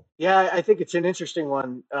that goal. Yeah, I think it's an interesting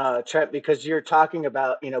one, Trent, because you're talking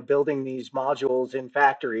about, building these modules in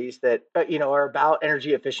factories that, are about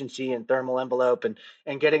energy efficiency and thermal envelope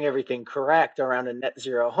and getting everything correct around a net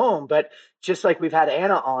zero home. But just like we've had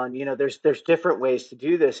Anna on, there's different ways to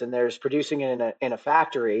do this, and there's producing it in a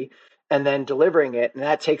factory and then delivering it. And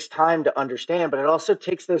that takes time to understand, but it also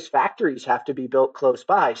takes those factories have to be built close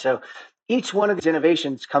by. So each one of these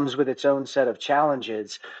innovations comes with its own set of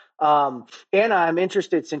challenges. Anna, I'm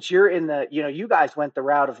interested, since you're in you guys went the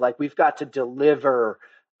route of we've got to deliver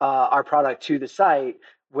our product to the site,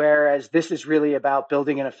 whereas this is really about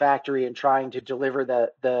building in a factory and trying to deliver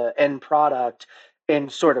the end product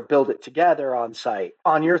and sort of build it together on site.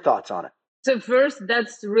 On your thoughts on it? So first,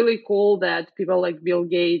 that's really cool that people like Bill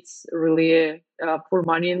Gates really pour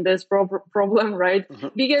money in this problem, right? Mm-hmm.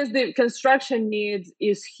 Because the construction needs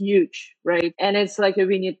is huge, right? And it's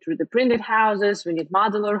we need 3D printed houses, we need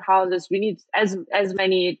modular houses, we need as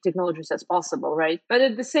many technologies as possible, right? But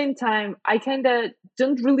at the same time, I kind of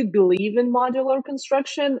don't really believe in modular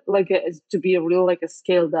construction, to be a real a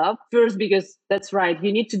scaled up. First, because that's right,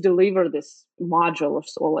 you need to deliver this modular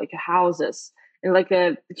or houses. And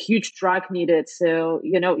a huge truck needed. So,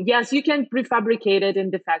 yes, you can prefabricate it in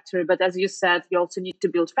the factory, but as you said, you also need to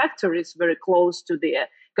build factories very close to the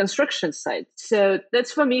construction site. So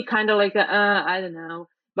that's for me kind of I don't know.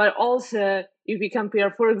 But also, if we compare,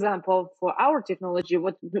 for example, for our technology,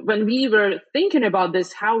 when we were thinking about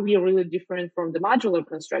this, how we are really different from the modular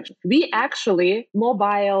construction, we actually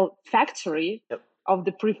mobile factory. Yep. Of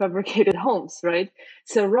the prefabricated homes, right?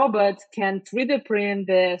 So robots can 3D print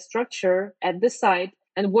the structure at the site.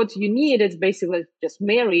 And what you need is basically just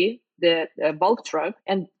marry the bulk truck.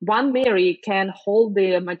 And one marry can hold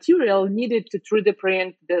the material needed to 3D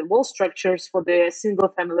print the wall structures for the single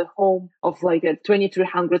family home of a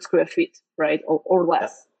 2,300 square feet, right? Or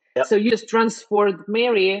less. Yep. So you just transport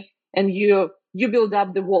marry and you build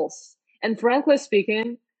up the walls. And frankly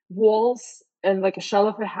speaking, walls and a shell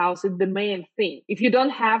of a house is the main thing. If you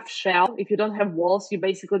don't have shell, if you don't have walls, you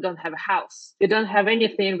basically don't have a house. You don't have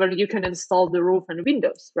anything where you can install the roof and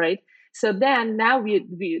windows, right? So then now we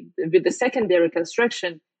with the secondary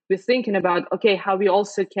construction, we're thinking about, okay, how we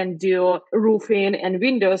also can do roofing and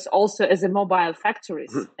windows also as a mobile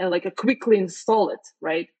factories and quickly install it,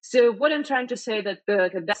 right? So what I'm trying to say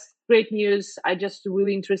that's great news. I just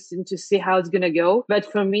really interested to see how it's going to go. But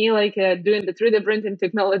for me, doing the 3D printing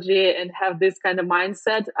technology and have this kind of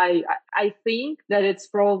mindset, I think that it's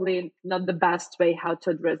probably not the best way how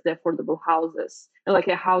to address the affordable houses and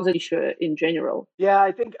a housing issue in general. Yeah,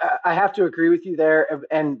 I think I have to agree with you there.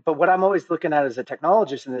 But what I'm always looking at as a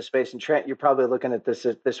technologist in this space, and Trent, you're probably looking at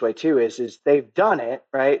this way too, is they've done it,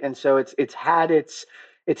 right? And so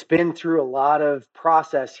it's been through a lot of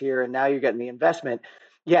process here, and now you're getting the investment.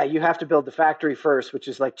 Yeah, you have to build the factory first, which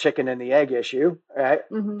is chicken and the egg issue, right?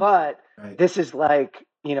 Mm-hmm. But this is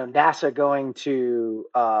NASA going to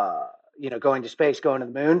going to space, going to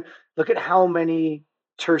the moon. Look at how many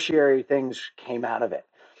tertiary things came out of it.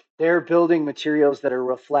 They're building materials that are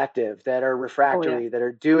reflective, that are refractory, that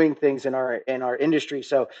are doing things in our industry.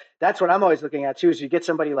 So that's what I'm always looking at too, is you get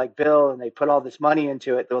somebody like Bill and they put all this money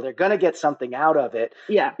into it, though they're going to get something out of it.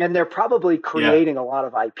 Yeah. And they're probably creating a lot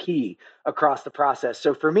of IP across the process.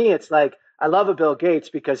 So for me, it's I love a Bill Gates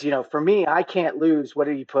because, for me, I can't lose. What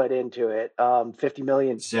did he put into it? $50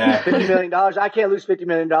 million. Exactly. $50 million. I can't lose $50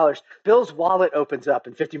 million. Bill's wallet opens up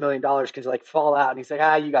and $50 million can fall out. And he's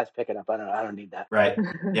like, you guys pick it up. I don't need that. Right.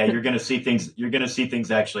 Yeah. You're going to see things. You're going to see things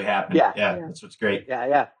actually happen. Yeah. That's what's great.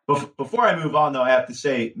 Yeah. Before I move on, though, I have to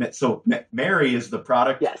say, so Mary is the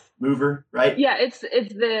product mover, right? Yeah. It's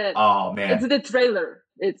the. Oh man. It's the trailer.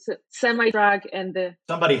 It's a semi-truck and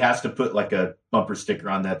somebody has to put a bumper sticker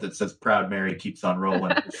on that says "Proud Mary keeps on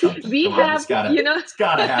rolling." We have, it's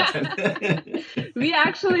gotta happen. We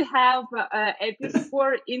actually have Apis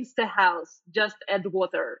Cor Insta House. Just add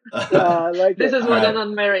water. This is what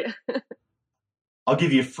on Mary. I'll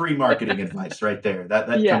give you free marketing advice right there. That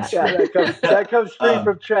comes free. That comes free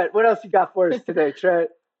from Trent. What else you got for us today,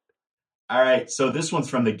 Trent? All right. So this one's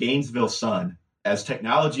from the Gainesville Sun. As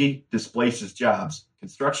technology displaces jobs,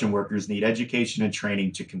 construction workers need education and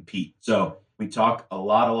training to compete. So we talk a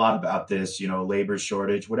lot about this, labor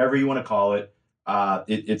shortage, whatever you want to call it.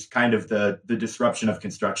 It's kind of the disruption of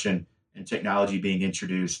construction and technology being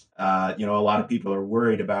introduced. A lot of people are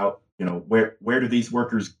worried about, where do these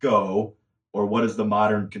workers go, or what does the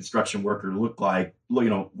modern construction worker look like?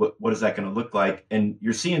 What is that going to look like? And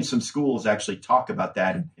you're seeing some schools actually talk about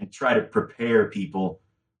that and try to prepare people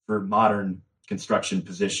for modern construction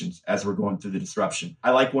positions as we're going through the disruption.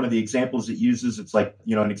 I like one of the examples it uses. It's like,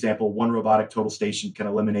 an example, one robotic total station can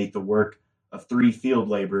eliminate the work of 3 field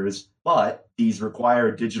laborers, but these require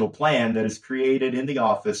a digital plan that is created in the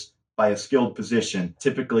office by a skilled position,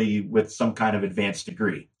 typically with some kind of advanced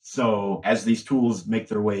degree. So as these tools make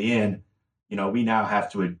their way in, we now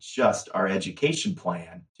have to adjust our education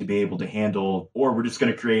plan to be able to handle, or we're just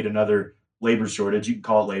going to create another labor shortage. You can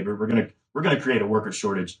call it labor. We're going to create a worker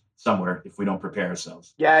shortage somewhere if we don't prepare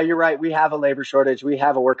ourselves. Yeah, you're right. We have a labor shortage. We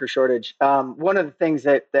have a worker shortage. One of the things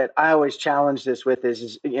that I always challenge this with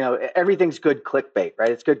is everything's good clickbait,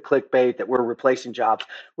 right? It's good clickbait that we're replacing jobs.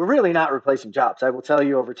 We're really not replacing jobs. I will tell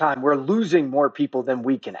you over time, we're losing more people than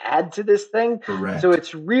we can add to this thing. Correct. So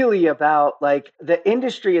it's really about like the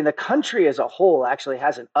industry and the country as a whole actually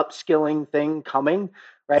has an upskilling thing coming.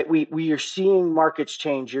 Right. We are seeing markets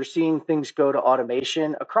change. You're seeing things go to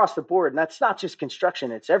automation across the board. And that's not just construction,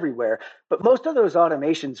 it's everywhere. But most of those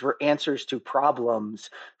automations were answers to problems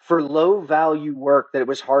for low value work that it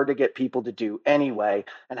was hard to get people to do anyway.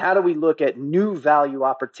 And how do we look at new value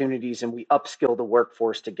opportunities and we upskill the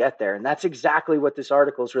workforce to get there? And that's exactly what this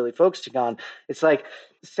article is really focusing on. It's like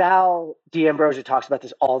Sal D'Ambrosio talks about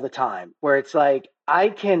this all the time, where it's like, I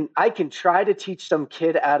can try to teach some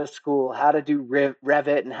kid out of school how to do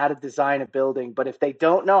Revit and how to design a building, but if they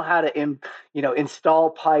don't know how to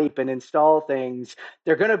install pipe and install things,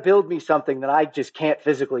 they're going to build me something that I just can't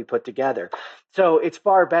physically put together. So it's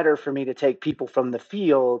far better for me to take people from the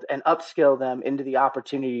field and upskill them into the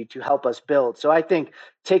opportunity to help us build. So I think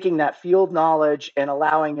taking that field knowledge and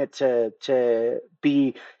allowing it to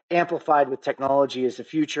be amplified with technology is the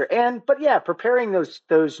future. But preparing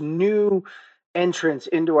those new entrants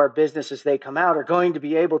into our business as they come out are going to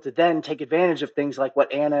be able to then take advantage of things like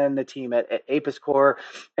what Anna and the team at Apis Cor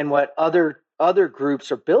and what other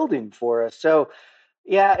groups are building for us. So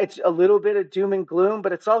yeah, it's a little bit of doom and gloom,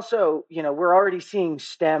 but it's also, we're already seeing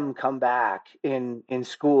STEM come back in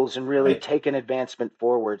schools and really take an advancement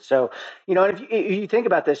forward. So, if you think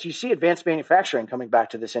about this, you see advanced manufacturing coming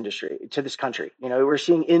back to this industry, to this country. We're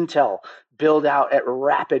seeing Intel build out at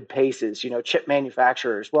rapid paces, chip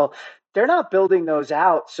manufacturers. Well, they're not building those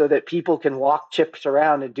out so that people can walk chips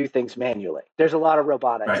around and do things manually. There's a lot of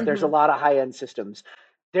robotics. Right. There's a lot of high-end systems.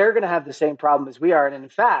 They're going to have the same problem as we are. And in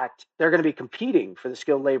fact, they're going to be competing for the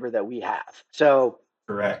skilled labor that we have. So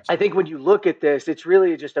correct. I think when you look at this, it's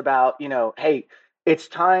really just about, hey, it's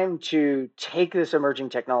time to take this emerging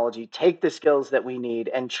technology, take the skills that we need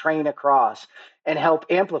and train across and help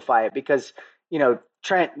amplify it. Because,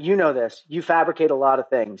 Trent, this, you fabricate a lot of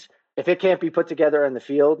things. If it can't be put together in the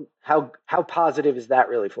field, how positive is that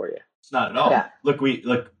really for you? It's not at all. Yeah.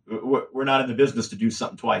 We're not in the business to do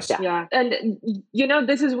something twice. Yeah. And,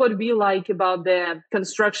 this is what we like about the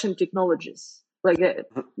construction technologies, like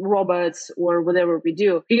robots or whatever we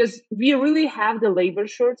do, because we really have the labor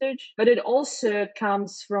shortage, but it also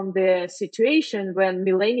comes from the situation when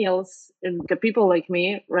millennials and people like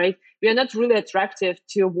me, right, we are not really attractive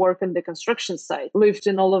to work on the construction site,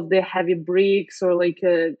 lifting all of the heavy bricks or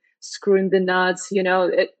screwing the nuts,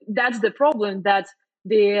 that's the problem, that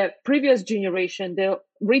the previous generation, they're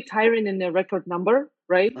retiring in a record number,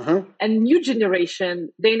 right? And new generation,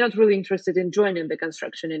 they're not really interested in joining the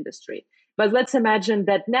construction industry. But let's imagine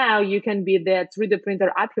that now you can be the 3D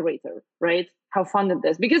printer operator, right? How fun it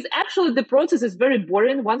is. Because actually the process is very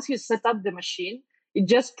boring. Once you set up the machine,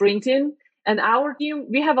 it's just printing. And our team,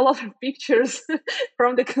 we have a lot of pictures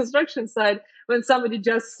from the construction side when somebody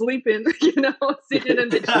just sleeping, sitting in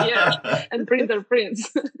the chair and printer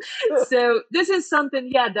prints. So this is something,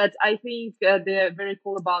 that I think they're very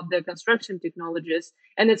cool about the construction technologies.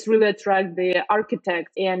 And it's really attract the architect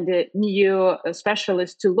and the new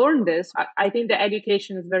specialists to learn this. I think the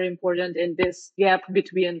education is very important in this gap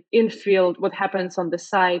between in-field, what happens on the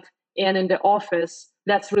site, and in the office.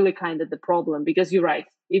 That's really kind of the problem, because you're right.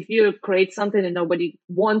 if you create something and nobody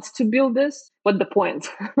wants to build this, what's the point?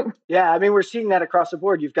 Yeah, I mean, we're seeing that across the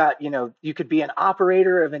board. You've got, you could be an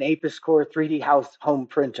operator of an Apis Cor 3D home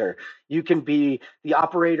printer. You can be the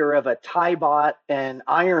operator of a TieBot and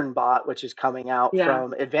IronBot, which is coming out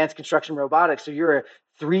from Advanced Construction Robotics. So you're a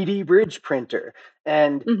 3D bridge printer.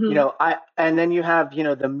 And, and then you have,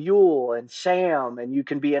 the Mule and SAM, and you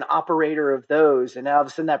can be an operator of those. And now all of a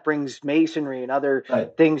sudden that brings masonry and other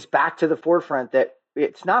things back to the forefront, that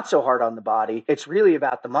it's not so hard on the body. It's really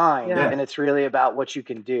about the mind, and it's really about what you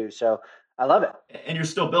can do. So I love it. And you're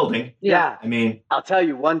still building. Yeah. I mean, I'll tell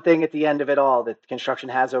you one thing at the end of it all that construction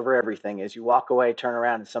has over everything is you walk away, turn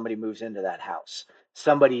around, and somebody moves into that house.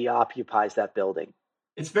 Somebody occupies that building.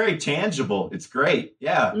 It's very tangible. It's great.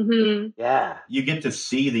 Yeah. Yeah. You get to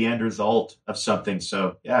see the end result of something.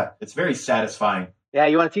 So yeah, it's very satisfying. Yeah,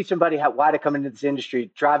 you want to teach somebody why to come into this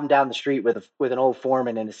industry, drive them down the street with an old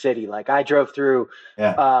foreman in a city. Like I drove through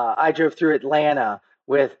Atlanta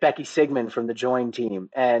with Becky Sigmund from the Join team,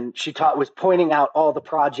 and she was pointing out all the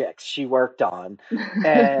projects she worked on,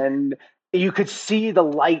 and you could see the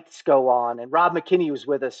lights go on. And Rob McKinney was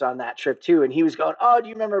with us on that trip too, and he was going, "Oh, do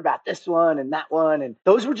you remember about this one and that one?" And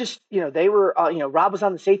those were just, they were, Rob was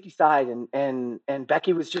on the safety side, and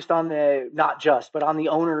Becky was just on but on the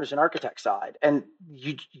owners and architect side, and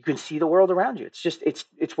you can see the world around you. It's just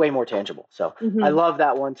it's way more tangible. So I love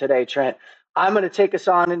that one today, Trent. I'm going to take us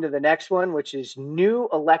on into the next one, which is new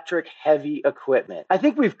electric heavy equipment. I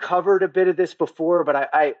think we've covered a bit of this before, but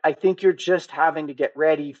I think you're just having to get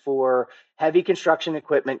ready for heavy construction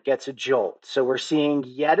equipment gets a jolt. So we're seeing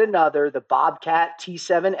yet another, the Bobcat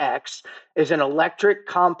T7X is an electric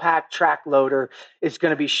compact track loader. It's going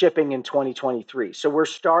to be shipping in 2023. So we're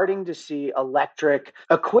starting to see electric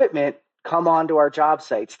equipment come onto our job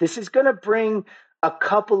sites. This is going to bring a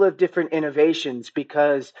couple of different innovations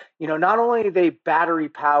because, not only are they battery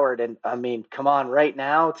powered, and I mean, come on, right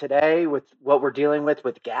now, today, with what we're dealing with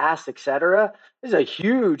gas, et cetera, this is a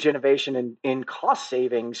huge innovation in cost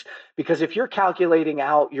savings, because if you're calculating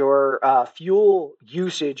out your fuel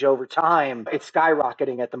usage over time, it's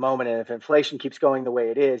skyrocketing at the moment. And if inflation keeps going the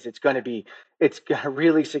way it is, it's going to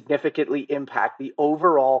really significantly impact the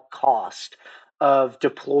overall cost of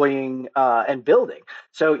deploying and building.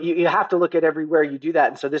 So you have to look at everywhere you do that.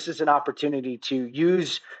 And so this is an opportunity to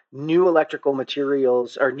use new electrical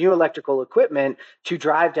materials or new electrical equipment to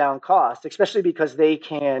drive down costs, especially because they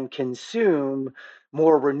can consume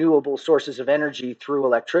more renewable sources of energy through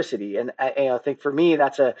electricity. And I think for me,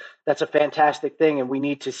 that's a fantastic thing. And we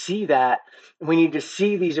need to see that. We need to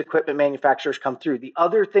see these equipment manufacturers come through. The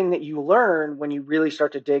other thing that you learn when you really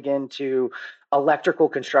start to dig into electrical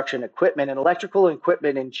construction equipment and electrical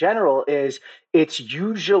equipment in general is it's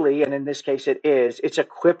usually, and in this case it's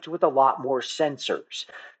equipped with a lot more sensors.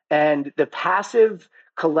 And the passive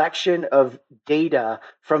collection of data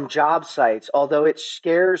from job sites, although it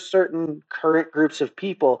scares certain current groups of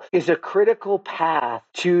people, is a critical path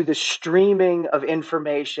to the streaming of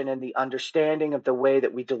information and the understanding of the way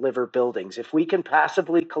that we deliver buildings. If we can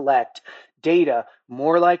passively collect data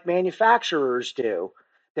more like manufacturers do,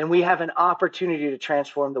 then we have an opportunity to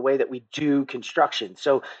transform the way that we do construction.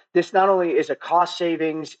 So this not only is a cost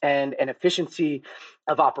savings and an efficiency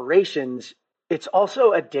of operations, it's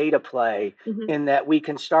also a data play in that we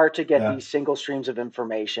can start to get these single streams of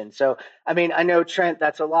information. So, I mean, I know, Trent,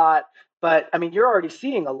 that's a lot, but I mean, you're already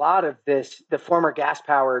seeing a lot of this, the former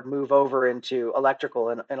gas-powered move over into electrical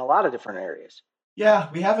in a lot of different areas. Yeah,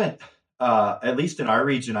 we haven't. At least in our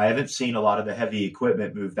region, I haven't seen a lot of the heavy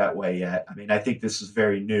equipment move that way yet. I mean, I think this is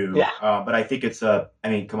very new, but I think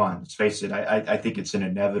come on, let's face it. I think it's an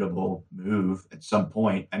inevitable move at some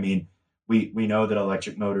point. I mean, we know that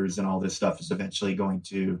electric motors and all this stuff is eventually going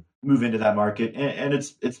to move into that market, and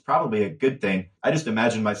it's probably a good thing. I just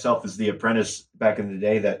imagine myself as the apprentice back in the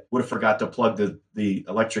day that would have forgot to plug the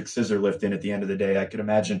electric scissor lift in at the end of the day. I could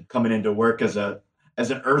imagine coming into work as an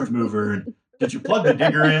earth mover and did you plug the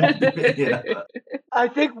digger in? I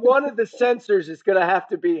think one of the sensors is going to have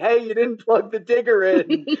to be, hey, you didn't plug the digger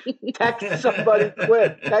in. Text somebody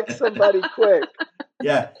quick.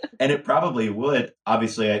 Yeah, and it probably would.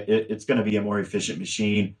 Obviously, it's going to be a more efficient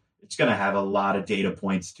machine. It's going to have a lot of data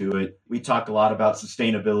points to it. We talk a lot about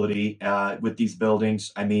sustainability with these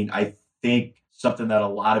buildings. I mean, I think something that a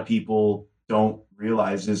lot of people don't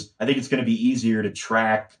realize is I think it's going to be easier to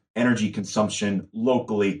track energy consumption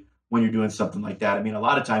locally when you're doing something like that. I mean, a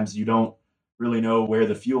lot of times you don't really know where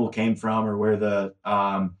the fuel came from or where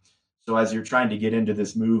so as you're trying to get into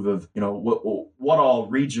this move of, what all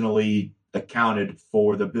regionally accounted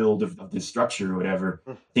for the build of this structure or whatever.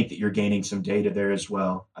 I think that you're gaining some data there as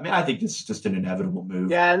well. I mean, I think this is just an inevitable move.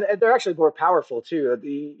 Yeah, and they're actually more powerful too.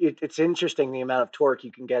 It's interesting the amount of torque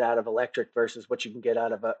you can get out of electric versus what you can get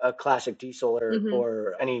out of a classic diesel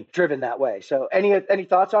or any driven that way. So any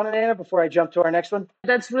thoughts on it, Anna, before I jump to our next one?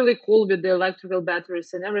 That's really cool with the electrical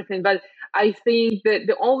batteries and everything. But I think that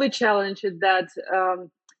the only challenge is that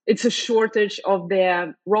it's a shortage of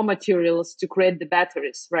the raw materials to create the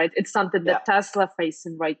batteries, right? It's something that Tesla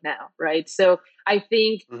facing right now, right? So I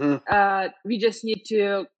think we just need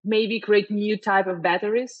to maybe create new type of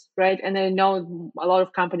batteries, right? And I know a lot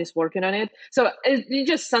of companies working on it. So it's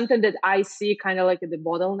just something that I see kind of like the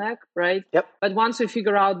bottleneck, right? Yep. But once we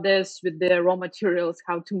figure out this with the raw materials,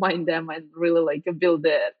 how to mine them and really like build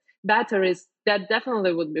the batteries, that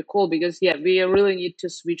definitely would be cool because we really need to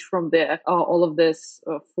switch from the all of this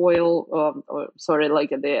the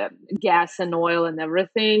gas and oil and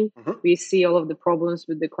everything. We see all of the problems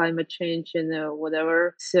with the climate change and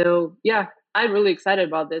whatever. So I'm really excited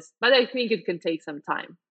about this, but I think it can take some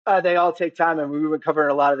time. They all take time, and we've been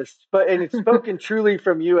covering a lot of this. And it's spoken truly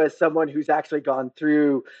from you as someone who's actually gone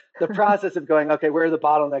through the process of going, okay, where are the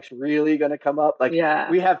bottlenecks really going to come up? Like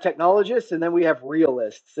we have technologists, and then we have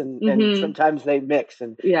realists, and sometimes they mix.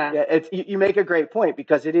 And you make a great point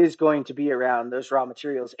because it is going to be around those raw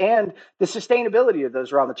materials and the sustainability of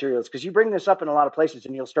those raw materials. Because you bring this up in a lot of places,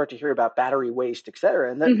 and you'll start to hear about battery waste, et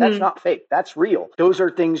cetera. And that's not fake; that's real. Those are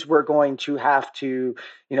things we're going to have to,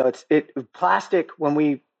 plastic when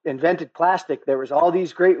we invented plastic, there was all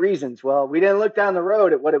these great reasons. Well, we didn't look down the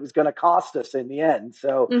road at what it was going to cost us in the end.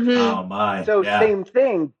 So, same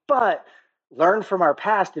thing, but learn from our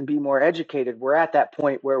past and be more educated. We're at that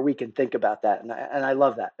point where we can think about that. And I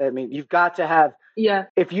love that. I mean, you've got to have,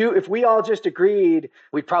 if we all just agreed,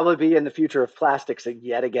 we'd probably be in the future of plastics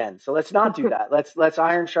yet again. So let's not do that. Let's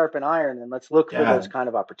iron sharpen iron and let's look for those kind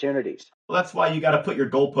of opportunities. Well, that's why you got to put your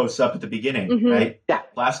goalposts up at the beginning, right? Yeah.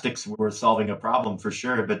 Plastics were solving a problem for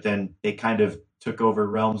sure, but then they kind of took over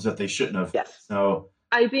realms that they shouldn't have. Yes. So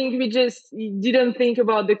I think we just didn't think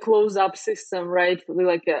about the close-up system, right? We're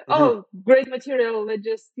like, great material, let's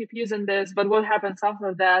just keep using this. But what happens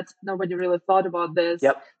after that? Nobody really thought about this.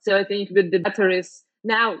 Yep. So I think with the batteries,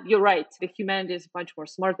 now you're right. The humanity is much more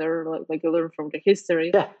smarter, like you learn from the history.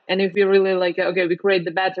 Yeah. And if we really we create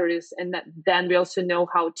the batteries, and then we also know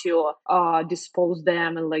how to dispose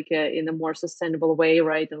them and in a more sustainable way,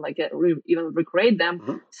 right? And even recreate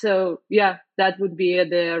them. So that would be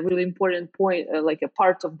the really important point, a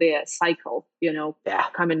part of the cycle,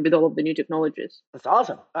 coming with all of the new technologies. That's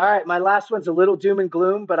awesome. All right, my last one's a little doom and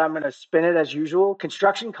gloom, but I'm going to spin it as usual.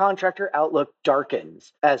 Construction contractor outlook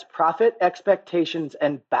darkens as profit expectations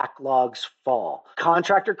and backlogs fall.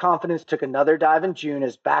 Contractor confidence took another dive in June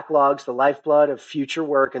as backlogs, the lifeblood of future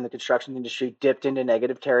work in the construction industry, dipped into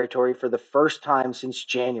negative territory for the first time since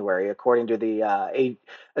January, according to the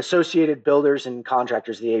Associated Builders and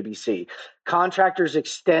Contractors, the ABC. Contractors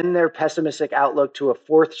extend their pessimistic outlook to a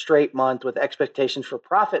fourth straight month with expectations for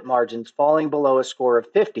profit margins falling below a score of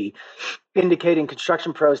 50, indicating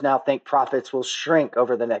construction pros now think profits will shrink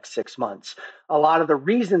over the next 6 months. A lot of the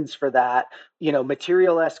reasons for that,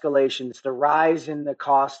 material escalations, the rise in the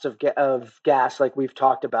cost of gas, like we've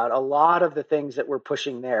talked about, a lot of the things that we're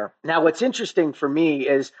pushing there. Now, what's interesting for me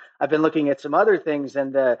is I've been looking at some other things,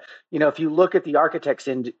 and if you look at the architects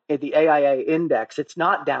in the AIA index, it's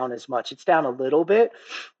not down as much. It's down a little bit,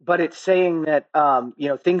 but it's saying that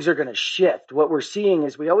things are going to shift. What we're seeing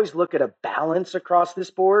is we always look at a balance across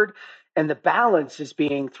this board, and the balance is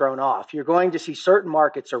being thrown off. You're going to see certain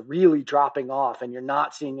markets are really dropping off, and you're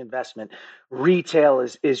not seeing investment. Retail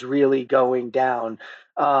is really going down.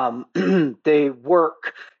 They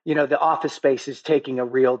work, the office space is taking a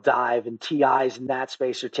real dive, and TIs in that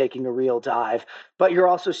space are taking a real dive. But you're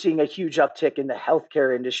also seeing a huge uptick in the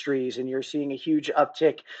healthcare industries, and you're seeing a huge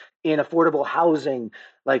uptick in affordable housing,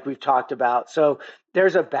 like we've talked about. So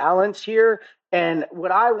there's a balance here. And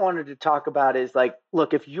what I wanted to talk about is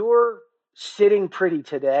look, if you're sitting pretty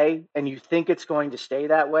today and you think it's going to stay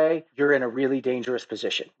that way, you're in a really dangerous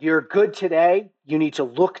position. You're good today. You need to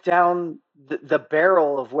look down the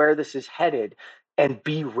barrel of where this is headed and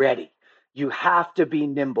be ready. You have to be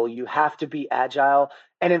nimble. You have to be agile.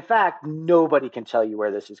 And in fact, nobody can tell you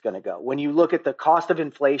where this is going to go. When you look at the cost of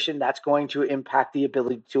inflation, that's going to impact the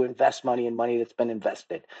ability to invest money and money that's been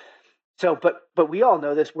invested. So, but we all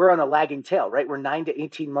know this, we're on a lagging tail, right? We're 9 to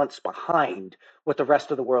 18 months behind what the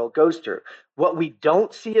rest of the world goes through. What we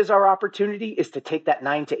don't see as our opportunity is to take that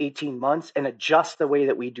 9 to 18 months and adjust the way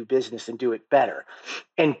that we do business and do it better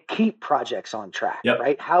and keep projects on track,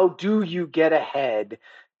 right? How do you get ahead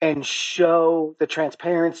and show the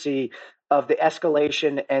transparency of the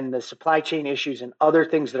escalation and the supply chain issues and other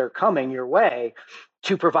things that are coming your way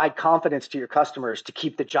to provide confidence to your customers, to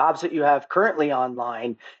keep the jobs that you have currently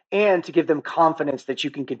online and to give them confidence that you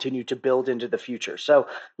can continue to build into the future. So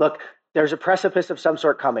look, there's a precipice of some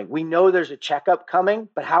sort coming. We know there's a checkup coming,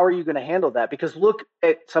 but how are you going to handle that? Because look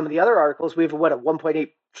at some of the other articles. We have a $1.8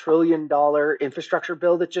 trillion infrastructure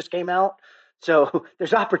bill that just came out. So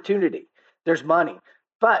there's opportunity, there's money,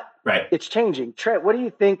 but It's changing. Trent, what do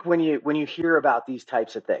you think when you hear about these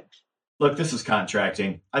types of things? Look, this is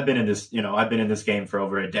contracting. I've been in this game for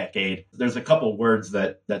over a decade. There's a couple words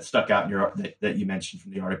that stuck out in that you mentioned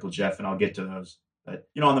from the article, Jeff, and I'll get to those. But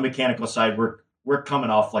on the mechanical side, we're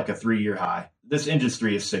coming off like a 3-year high. This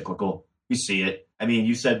industry is cyclical. We see it. I mean,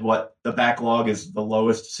 you said the backlog is the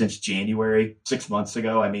lowest since January 6 months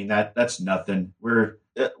ago. I mean, that's nothing. We're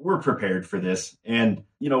prepared for this. And,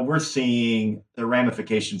 we're seeing the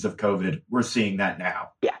ramifications of COVID. We're seeing that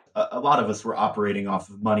now. Yeah. A lot of us were operating off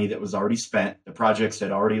of money that was already spent. The projects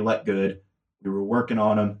had already let good. We were working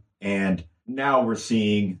on them. And now we're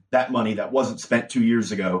seeing that money that wasn't spent 2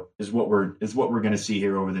 years ago is what we're going to see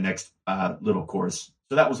here over the next little course.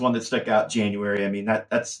 So that was one that stuck out January. I mean,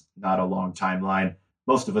 that's not a long timeline.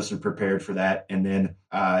 Most of us are prepared for that. And then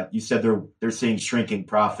you said they're seeing shrinking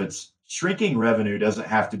profits. Shrinking revenue doesn't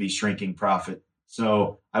have to be shrinking profit.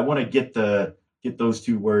 So I want to get those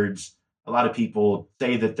two words. A lot of people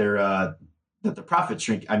say that that the profit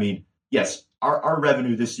shrink. I mean, yes, our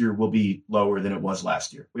revenue this year will be lower than it was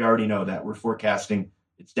last year. We already know that. We're forecasting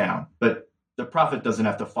it's down, but the profit doesn't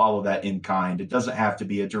have to follow that in kind. It doesn't have to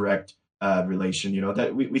be a direct relation.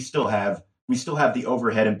 That we still have the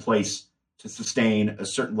overhead in place to sustain a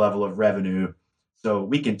certain level of revenue. So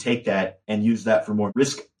we can take that and use that for more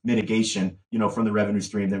risk mitigation, from the revenue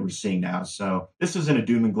stream that we're seeing now. So this isn't a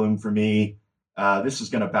doom and gloom for me. This is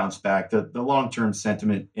going to bounce back. The long-term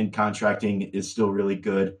sentiment in contracting is still really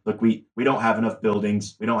good. Look, we don't have enough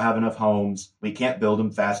buildings. We don't have enough homes. We can't build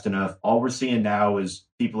them fast enough. All we're seeing now is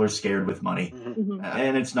people are scared with money,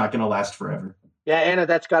 and it's not going to last forever. Yeah, Anna,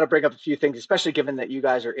 that's got to bring up a few things, especially given that you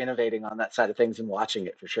guys are innovating on that side of things and watching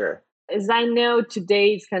it for sure. As I know,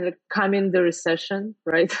 today it's kind of coming the recession,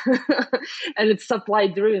 right? And it's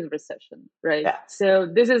supply-driven recession, right? Yeah.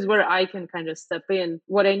 So this is where I can kind of step in.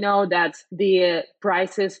 What I know that the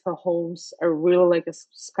prices for homes are really like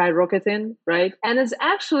skyrocketing, right? And it's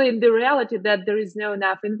actually the reality that there is no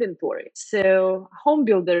enough inventory. So home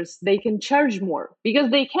builders, they can charge more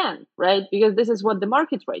because they can, right? Because this is what the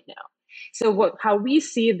market right now. So how we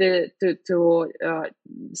see to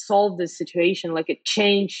solve this situation, like a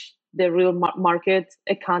change the real market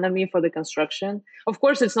economy for the construction. Of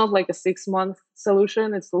course, it's not like a 6-month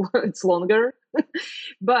solution. It's longer.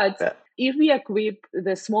 But if we equip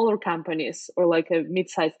the smaller companies or like a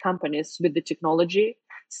mid-sized companies with the technology,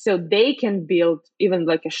 so they can build even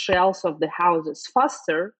like a shells of the houses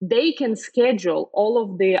faster, they can schedule all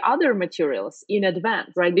of the other materials in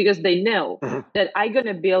advance, right? Because they know that I'm going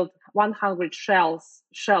to build 100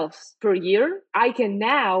 shelves per year. I can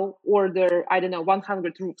now order,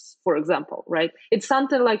 100 roofs, for example, right? It's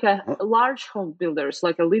something like a large home builders,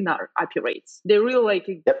 like a Lennar operates. They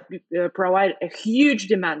really provide a huge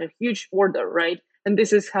demand, a huge order, right? And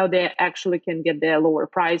this is how they actually can get their lower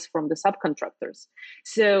price from the subcontractors.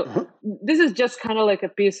 So this is just kind of like a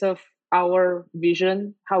piece of our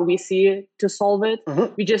vision, how we see it to solve it.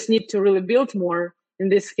 We just need to really build more. In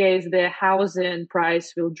this case, the housing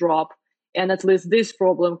price will drop, and at least this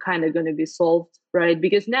problem kind of going to be solved, right?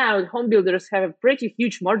 Because now home builders have a pretty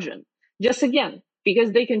huge margin, just again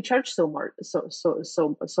because they can charge so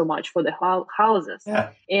much for the houses.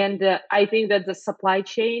 Yeah. And I think that the supply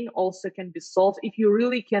chain also can be solved if you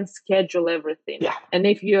really can schedule everything. Yeah. And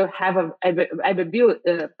if you have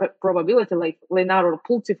a probability like Lennar or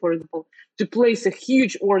Pulte, for example, to place a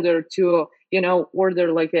huge order to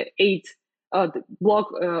order like a 8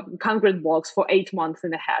 concrete blocks for 8 months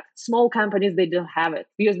in ahead. Small companies, they don't have it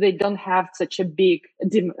because they don't have such a big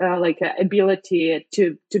ability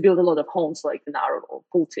to build a lot of homes like Lennar or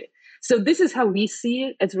Pulte. So this is how we see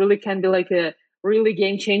it. It really can be like a really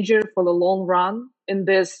game changer for the long run in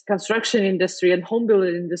this construction industry and home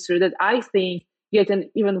building industry that I think getting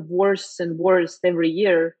even worse and worse every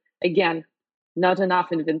year. Again, not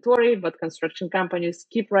enough inventory, but construction companies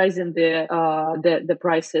keep raising the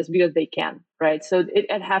prices because they can, right? So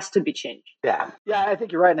it has to be changed. Yeah, I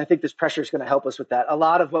think you're right, and I think this pressure is going to help us with that. A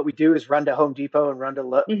lot of what we do is run to Home Depot and run to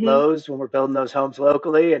Lowe's when we're building those homes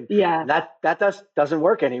locally, and that doesn't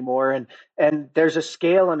work anymore. And there's a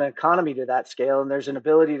scale and an economy to that scale, and there's an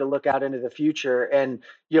ability to look out into the future. And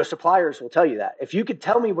suppliers will tell you that if you could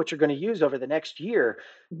tell me what you're going to use over the next year,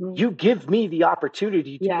 you give me the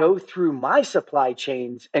opportunity to go through my supply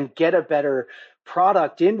chains and get a better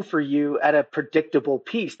product in for you at a predictable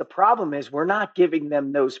piece. The problem is we're not giving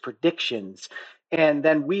them those predictions. And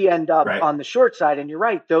then we end up on the short side. And you're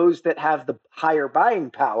right, those that have the higher buying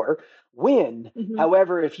power win.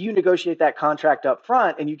 However, if you negotiate that contract up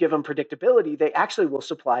front and you give them predictability, they actually will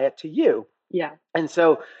supply it to you. Yeah. And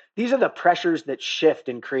so these are the pressures that shift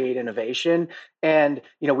and create innovation. And,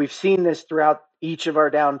 we've seen this throughout each of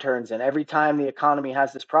our downturns. And every time the economy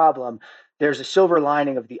has this problem, there's a silver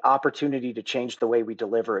lining of the opportunity to change the way we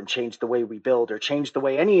deliver and change the way we build or change the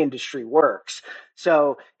way any industry works.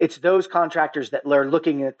 So it's those contractors that are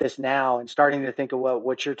looking at this now and starting to think of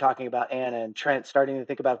what you're talking about, Anna and Trent, starting to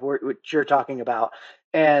think about what you're talking about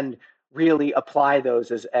and really apply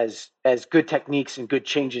those as good techniques and good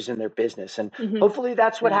changes in their business. And hopefully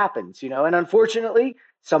that's what happens, and unfortunately,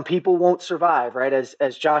 some people won't survive, right?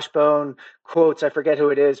 As Josh Bone quotes, I forget who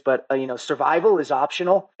it is, but survival is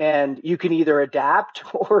optional, and you can either adapt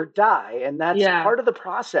or die, and that's part of the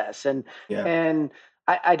process. And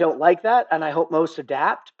I don't like that, and I hope most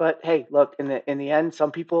adapt. But hey, look, in the end,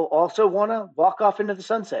 some people also want to walk off into the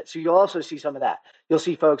sunset. So you'll also see some of that. You'll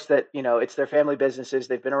see folks that it's their family businesses,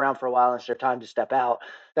 they've been around for a while, and it's their time to step out.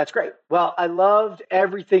 That's great. Well, I loved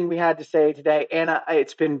everything we had to say today, Anna.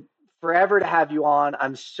 It's been forever to have you on.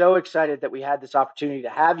 I'm so excited that we had this opportunity to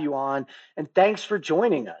have you on, and thanks for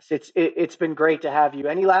joining us. It's been great to have you.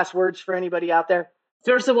 Any last words for anybody out there?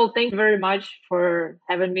 First of all, thank you very much for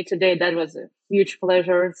having me today. That was a huge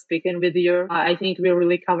pleasure speaking with you. I think we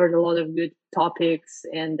really covered a lot of good topics,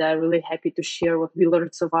 and really happy to share what we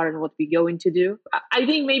learned so far and what we're going to do. I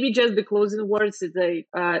think maybe just the closing words is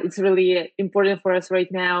it's really important for us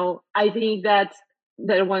right now. I think that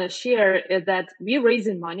I want to share is that we're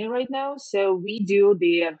raising money right now. So we do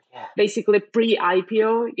the basically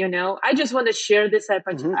pre-IPO, I just want to share this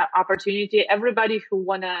opportunity. Everybody who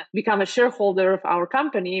want to become a shareholder of our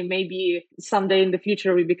company, maybe someday in the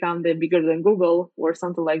future, we become bigger than Google or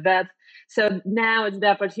something like that. So now it's the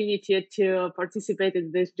opportunity to participate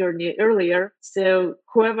in this journey earlier. So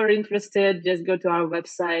whoever interested, just go to our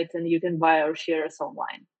website and you can buy our shares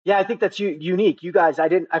online. Yeah, I think that's unique. You guys,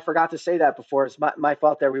 I forgot to say that before. It's my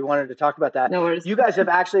fault there. We wanted to talk about that. No worries. You guys have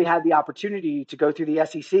actually had the opportunity to go through the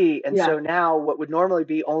SEC. And so now what would normally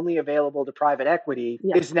be only available to private equity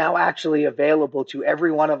is now actually available to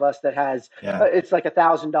every one of us that has, it's like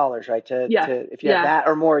 $1,000, right? To if you have that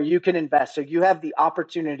or more, you can invest. So you have the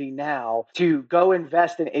opportunity now to go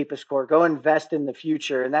invest in Apis Cor, go invest in the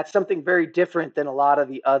future. And that's something very different than a lot of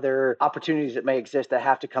the other opportunities that may exist that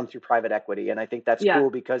have to come through private equity. And I think that's cool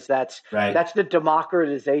because that's the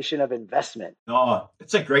democratization of investment. Oh,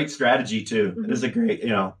 it's a great strategy too. It is a great,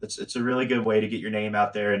 it's a really good way to get your name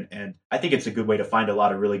out there. And I think it's a good way to find a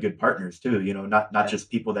lot of really good partners too, not just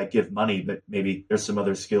people that give money, but maybe there's some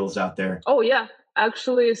other skills out there. Oh yeah.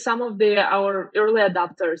 Actually, some of our early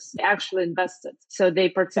adopters actually invested. So they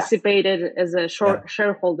participated as a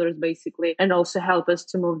shareholders, basically, and also help us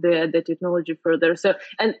to move the technology further. So,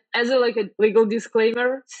 and as a legal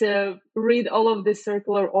disclaimer, so read all of the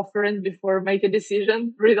circular offering before make a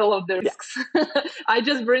decision. Read all of the risks. I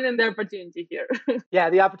just bring in the opportunity here. Yeah,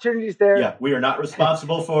 the opportunity is there. Yeah, we are not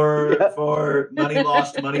responsible for money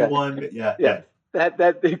lost, money won. Yeah.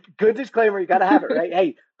 That good disclaimer, you got to have it, right?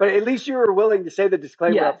 Hey, but at least you were willing to say the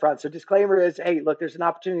disclaimer up front. So disclaimer is, hey, look, there's an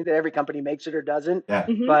opportunity that every company makes it or doesn't. Yeah.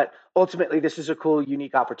 But ultimately, this is a cool,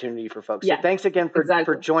 unique opportunity for folks. So thanks again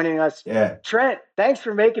for joining us. Yeah. Trent, thanks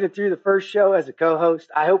for making it through the first show as a co-host.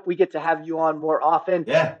 I hope we get to have you on more often.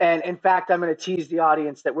 Yeah. And in fact, I'm going to tease the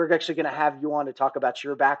audience that we're actually going to have you on to talk about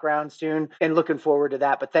your background soon, and looking forward to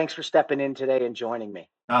that. But thanks for stepping in today and joining me.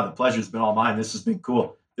 Oh, the pleasure's been all mine. This has been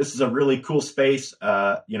cool. This is a really cool space.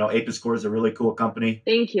 Apis Cor is a really cool company.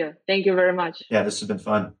 Thank you. Thank you very much. Yeah, this has been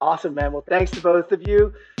fun. Awesome, man. Well, thanks to both of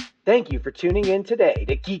you. Thank you for tuning in today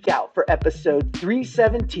to Geek Out for episode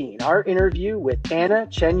 317, our interview with Anna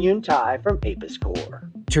Cheniuntai from Apis Cor.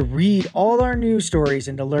 To read all our news stories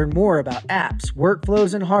and to learn more about apps,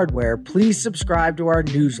 workflows, and hardware, please subscribe to our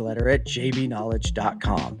newsletter at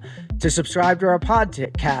jbknowledge.com. To subscribe to our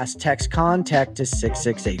podcast, text ConTech to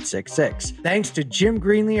 66866. Thanks to Jim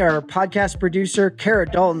Greenlee, our podcast producer, Kara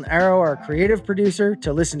Dalton Arrow, our creative producer.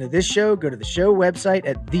 To listen to this show, go to the show website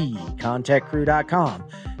at thecontechcrew.com.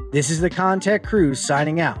 This is the ConTech Crew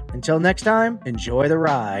signing out. Until next time, enjoy the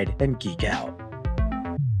ride and geek out.